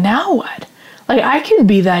 Truly, now what? I can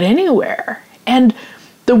be that anywhere. And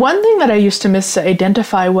the one thing that I used to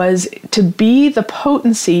misidentify was to be the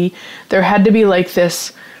potency, there had to be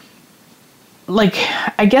this,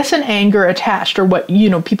 I guess an anger attached, or what,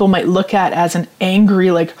 people might look at as an angry,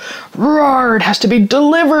 roar, it has to be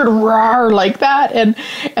delivered, roar, like that. And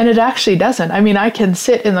it actually doesn't. I can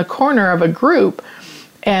sit in the corner of a group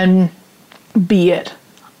and be it.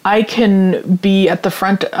 I can be at the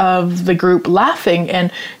front of the group laughing and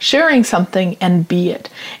sharing something and be it.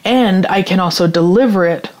 And I can also deliver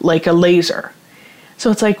it like a laser.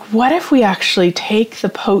 So it's what if we actually take the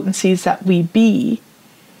potencies that we be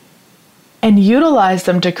and utilize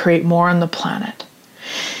them to create more on the planet?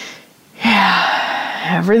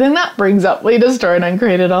 Yeah, everything that brings up, we destroy and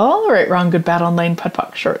uncreate it all. Right, wrong, good, bad, all nine, pod,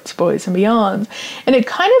 poc, shorts, boys, and beyonds. And it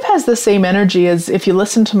kind of has the same energy as if you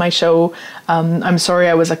listen to my show, I'm Sorry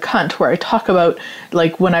I Was a Cunt, where I talk about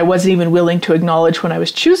when I wasn't even willing to acknowledge when I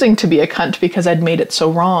was choosing to be a cunt because I'd made it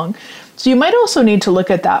so wrong. So you might also need to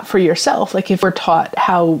look at that for yourself. If we're taught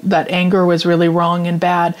how that anger was really wrong and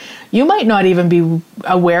bad, you might not even be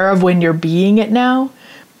aware of when you're being it now.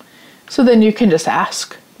 So then you can just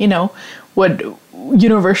ask,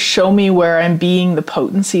 universe, show me where I'm being the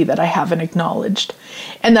potency that I haven't acknowledged.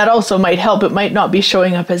 And that also might help. It might not be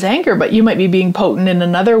showing up as anger, but you might be being potent in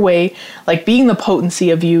another way, like being the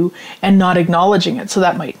potency of you and not acknowledging it. So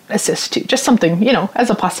that might assist too. Just something, as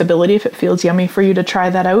a possibility, if it feels yummy for you to try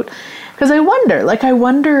that out. Because I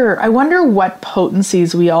wonder what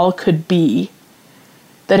potencies we all could be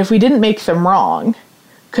that if we didn't make them wrong,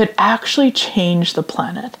 could actually change the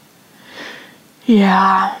planet.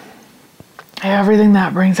 Yeah. Everything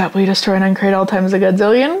that brings up, we destroy and uncreate all times a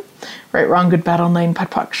godzillion. Right, wrong, good, bad, online,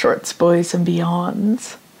 POD, POC, shorts, boys, and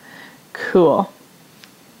beyonds. Cool.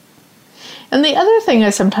 And the other thing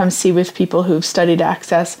I sometimes see with people who've studied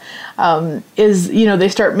access is, they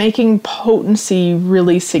start making potency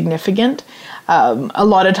really significant. A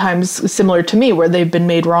lot of times similar to me, where they've been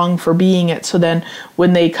made wrong for being it. So then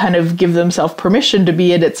when they kind of give themselves permission to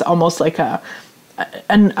be it, it's almost like a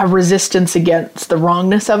resistance against the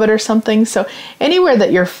wrongness of it or something. So anywhere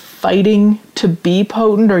that you're fighting to be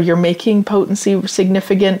potent, or you're making potency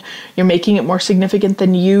significant, you're making it more significant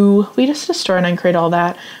than you, we just destroy and uncreate all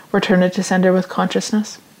that. Return it to sender with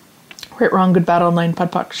consciousness. Right, wrong, good, bad, online,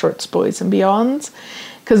 POD, POC, shorts, boys, and beyonds.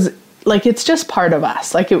 Because it's just part of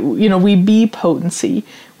us. We be potency.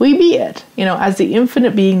 We be it. As the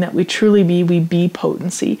infinite being that we truly be, we be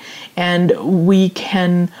potency. And we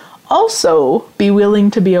can also be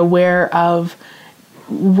willing to be aware of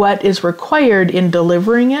what is required in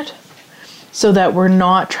delivering it, so that we're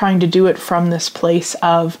not trying to do it from this place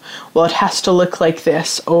of, well, it has to look like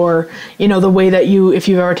this, or, the way that if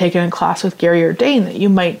you've ever taken a class with Gary or Dane, that you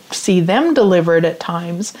might see them deliver it at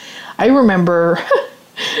times. I remember,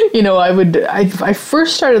 I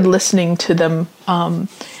first started listening to them,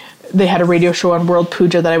 they had a radio show on World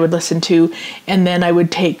Puja that I would listen to, and then I would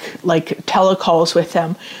take telecalls with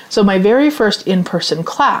them. So my very first in-person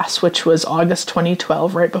class, which was August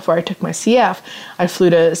 2012, right before I took my CF, I flew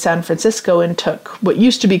to San Francisco and took what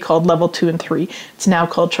used to be called Level 2 and 3. It's now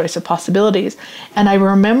called Choice of Possibilities. And I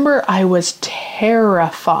remember I was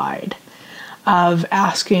terrified of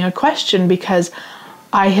asking a question, because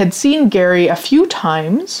I had seen Gary a few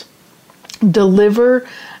times deliver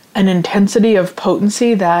an intensity of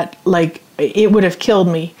potency that it would have killed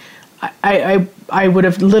me. I would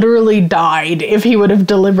have literally died if he would have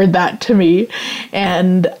delivered that to me.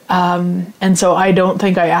 And so I don't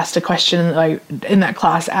think I asked a question in that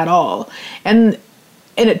class at all. And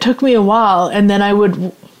it took me a while, and then I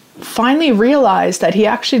would finally realize that he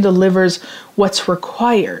actually delivers what's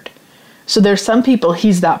required. So there's some people,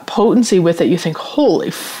 he's that potency with it, you think,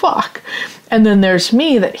 holy fuck. And then there's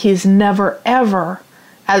me, that he's never ever,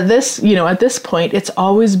 at this point, it's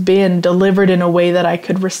always been delivered in a way that I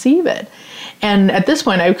could receive it. And at this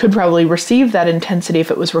point, I could probably receive that intensity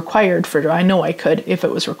if it was required I know I could if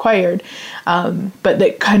it was required. But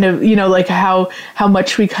that kind of, how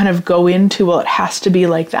much we kind of go into, well, it has to be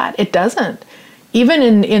like that. It doesn't.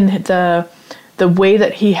 Even in the way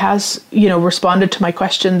that he has, responded to my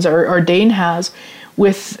questions, or Dane has,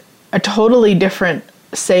 with a totally different,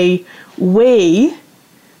 way,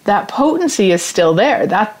 that potency is still there.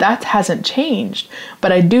 That hasn't changed.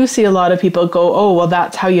 But I do see a lot of people go, oh, well,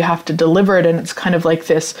 that's how you have to deliver it. And it's kind of like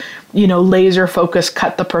this, laser focus,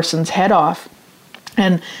 cut the person's head off.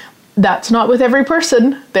 And that's not with every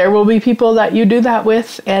person. There will be people that you do that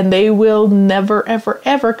with, and they will never, ever,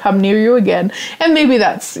 ever come near you again. And maybe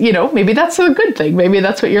that's, maybe that's a good thing. Maybe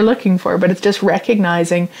that's what you're looking for. But it's just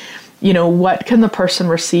recognizing, what can the person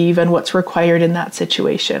receive and what's required in that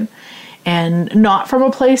situation. And not from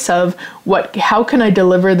a place of how can I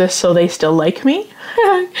deliver this so they still like me?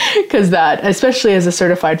 Because that, especially as a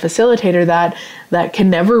certified facilitator, that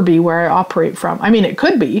can never be where I operate from. I mean, it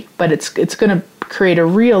could be, but it's going to create a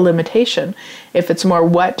real limitation if it's more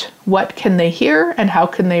what can they hear and how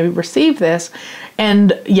can they receive this.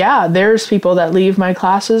 And yeah, there's people that leave my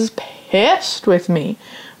classes pissed with me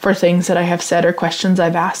for things that I have said or questions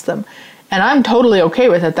I've asked them. And I'm totally okay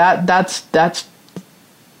with it. That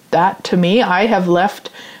to me, I have left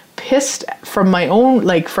pissed from my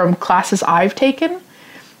own, from classes I've taken.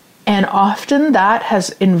 And often that has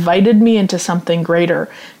invited me into something greater.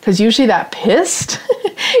 Because usually that pissed,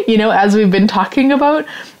 as we've been talking about,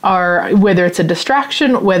 are whether it's a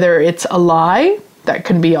distraction, whether it's a lie, that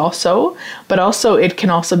can be also, but also it can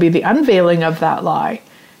also be the unveiling of that lie.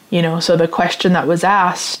 So the question that was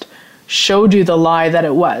asked showed you the lie that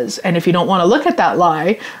it was. And if you don't want to look at that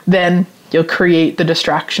lie, then you'll create the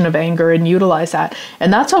distraction of anger and utilize that.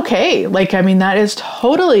 And that's okay. That is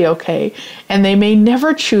totally okay. And they may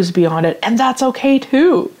never choose beyond it. And that's okay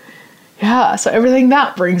too. Yeah. So everything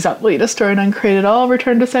that brings up, will you destroy and uncreate it all,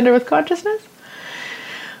 return to sender with consciousness?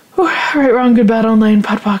 Right, wrong, good, bad, online,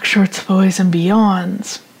 podpoc, shorts, boys, and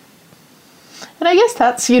beyonds. And I guess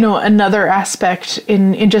that's, another aspect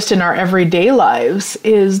in just in our everyday lives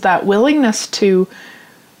is that willingness to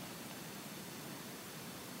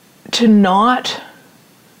not,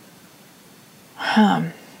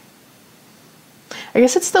 I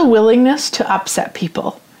guess it's the willingness to upset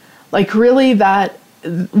people. Like really that,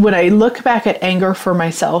 when I look back at anger for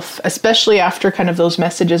myself, especially after kind of those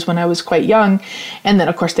messages when I was quite young, and then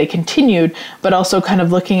of course they continued, but also kind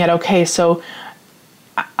of looking at, okay, so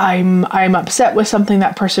I'm upset with something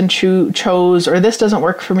that person chose, or this doesn't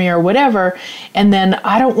work for me or whatever, and then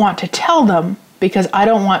I don't want to tell them because I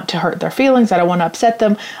don't want to hurt their feelings, I don't want to upset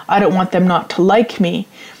them, I don't want them not to like me.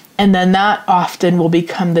 And then that often will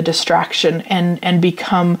become the distraction and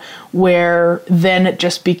become where then it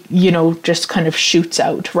just just kind of shoots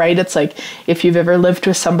out, right? It's like if you've ever lived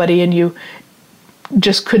with somebody and you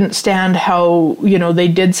just couldn't stand how, they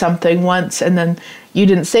did something once and then you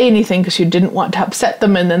didn't say anything because you didn't want to upset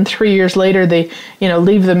them. And then 3 years later, they,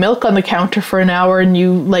 leave the milk on the counter for an hour and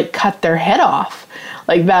you like cut their head off.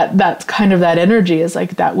 Like that's kind of that energy is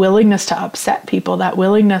like that willingness to upset people, that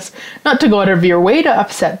willingness not to go out of your way to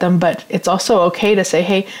upset them, but it's also okay to say,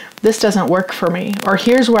 hey, this doesn't work for me, or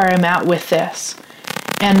here's where I'm at with this.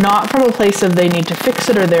 And not from a place of they need to fix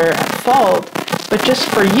it or they're at fault, but just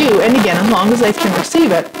for you. And again, as long as they can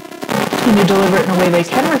receive it and you deliver it in a way they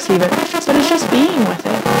can receive it, but it's just being with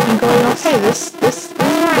it and going, okay, this is where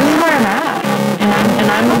I'm at,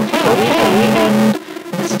 and I'm okay, and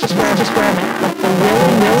this is just where I'm at. Like the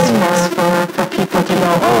willingness for people to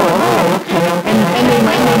go, oh, okay, and they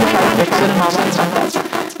might need to try to fix it and all that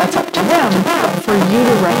stuff. That's up to them, but for you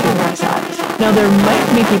to recognize that. Now, there might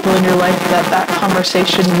be people in your life that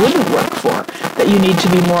conversation wouldn't work for, that you need to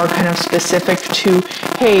be more kind of specific to,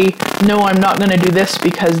 hey, no, I'm not going to do this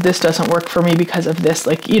because this doesn't work for me because of this.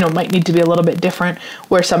 Like, might need to be a little bit different,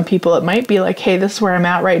 where some people it might be like, hey, this is where I'm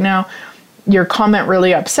at right now. Your comment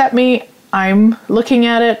really upset me. I'm looking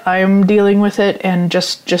at it, I'm dealing with it, and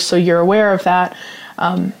just so you're aware of that,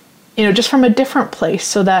 just from a different place,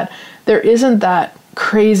 so that there isn't that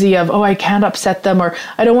crazy of, oh, I can't upset them, or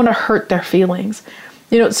I don't want to hurt their feelings.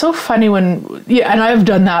 It's so funny when, and I've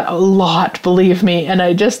done that a lot, believe me, and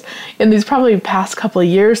I just, in these probably past couple of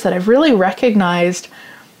years that I've really recognized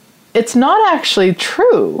it's not actually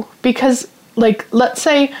true, because like, let's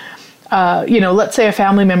say a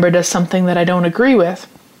family member does something that I don't agree with,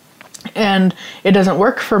 and it doesn't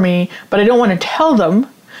work for me, but I don't want to tell them.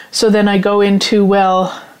 So then I go into,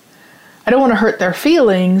 well, I don't want to hurt their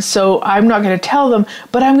feelings, so I'm not going to tell them,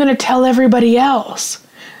 but I'm going to tell everybody else.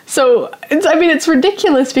 So it's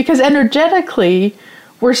ridiculous, because energetically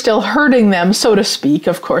we're still hurting them, so to speak.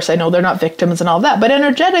 Of course, I know they're not victims and all that, but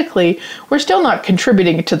energetically we're still not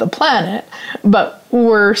contributing to the planet, but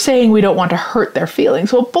we're saying we don't want to hurt their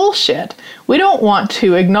feelings. Well, bullshit. We don't want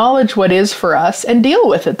to acknowledge what is for us and deal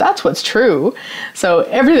with it. That's what's true. So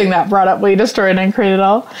everything that brought up, we destroy and uncreate it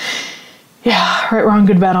all. Yeah, right, wrong,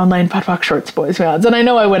 good, bad, online, podpoc, shorts, boys, beyonds. And I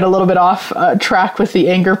know I went a little bit off track with the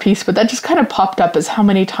anger piece, but that just kind of popped up as how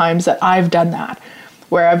many times that I've done that,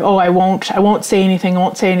 where I won't say anything,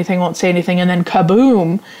 and then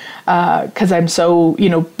kaboom, because I'm so,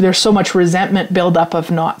 there's so much resentment build up of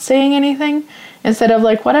not saying anything, instead of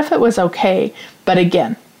like, what if it was okay? But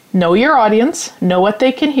again, know your audience, know what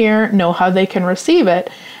they can hear, know how they can receive it,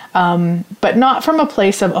 but not from a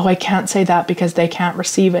place of, oh, I can't say that because they can't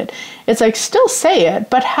receive it. It's like, still say it,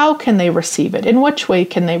 but how can they receive it? In which way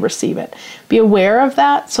can they receive it? Be aware of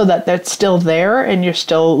that, so that that's still there and you're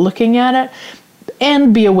still looking at it,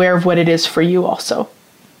 and be aware of what it is for you also.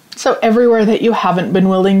 So everywhere that you haven't been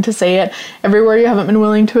willing to say it, everywhere you haven't been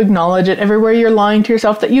willing to acknowledge it, everywhere you're lying to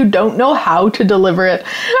yourself that you don't know how to deliver it,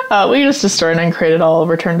 we just destroy and uncreate it all,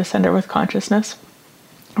 return to sender with consciousness.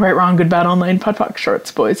 Right, wrong, good, bad, online, podpoc, shorts,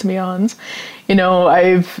 boys, and beyonds.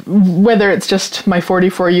 Whether it's just my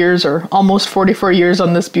 44 years or almost 44 years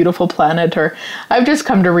on this beautiful planet, or I've just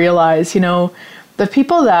come to realize, the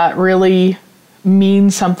people that really mean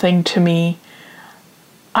something to me,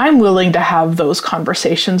 I'm willing to have those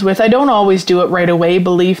conversations with. I don't always do it right away,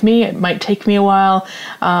 believe me. It might take me a while.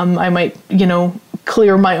 I might,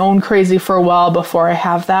 clear my own crazy for a while before I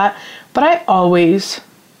have that. But I always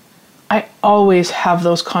have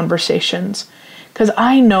those conversations, because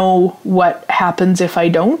I know what happens if I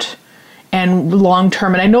don't, and long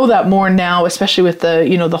term. And I know that more now, especially with the,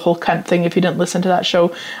 the whole cunt thing. If you didn't listen to that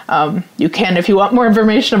show, you can if you want more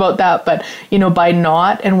information about that. But, by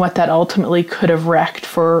not, and what that ultimately could have wrecked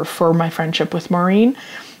for my friendship with Maureen.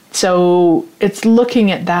 So it's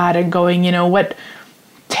looking at that and going, what,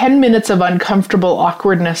 10 minutes of uncomfortable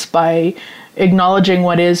awkwardness by acknowledging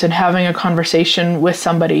what is and having a conversation with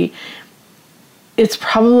somebody, it's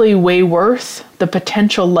probably way worth the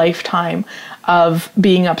potential lifetime of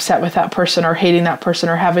being upset with that person or hating that person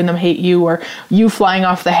or having them hate you or you flying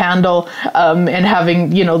off the handle and having,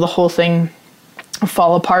 the whole thing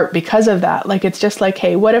fall apart because of that. Like, it's just like,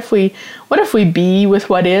 hey, what if we be with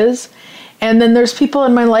what is? And then there's people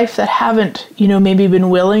in my life that haven't, maybe been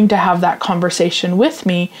willing to have that conversation with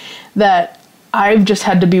me that I've just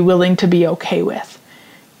had to be willing to be okay with,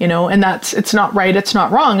 and it's not right, it's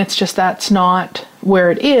not wrong, it's just that's not where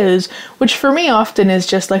it is, which for me often is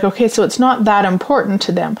just like, okay, so it's not that important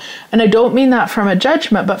to them. And I don't mean that from a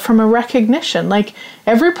judgment, but from a recognition. Like,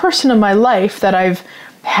 every person in my life that I've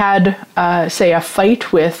had, say, a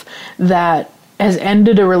fight with that has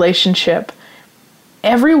ended a relationship,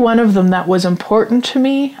 every one of them that was important to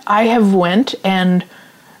me, I have went and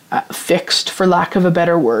fixed, for lack of a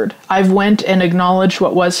better word. I've went and acknowledged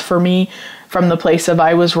what was for me from the place of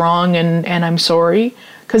I was wrong and I'm sorry,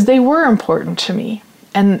 because they were important to me.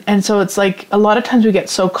 And so it's like a lot of times we get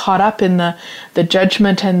so caught up in the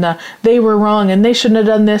judgment and they were wrong and they shouldn't have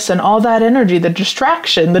done this and all that energy, the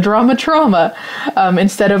distraction, the trauma,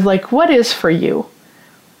 instead of like, what is for you?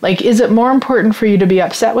 Like, is it more important for you to be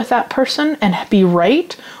upset with that person and be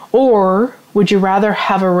right? Or would you rather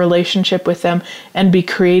have a relationship with them and be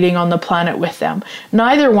creating on the planet with them?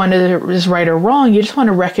 Neither one is right or wrong. You just want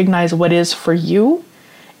to recognize what is for you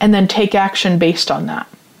and then take action based on that.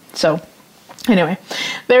 So anyway,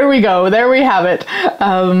 there we go. There we have it.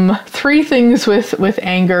 3 things with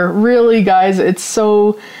anger. Really, guys, it's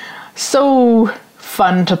so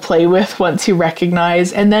fun to play with once you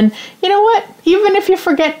recognize. And then, you know what? Even if you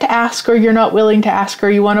forget to ask or you're not willing to ask or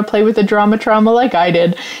you want to play with the trauma like I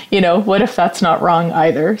did, what if that's not wrong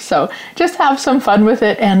either? So just have some fun with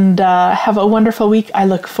it and have a wonderful week. I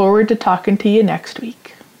look forward to talking to you next week.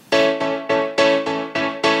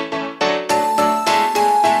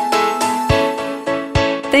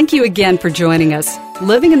 Thank you again for joining us.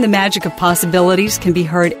 Living in the Magic of Possibilities can be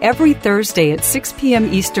heard every Thursday at 6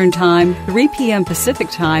 p.m. Eastern Time, 3 p.m. Pacific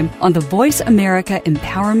Time on the Voice America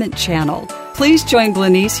Empowerment Channel. Please join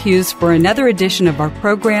Glenyce Hughes for another edition of our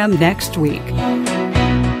program next week.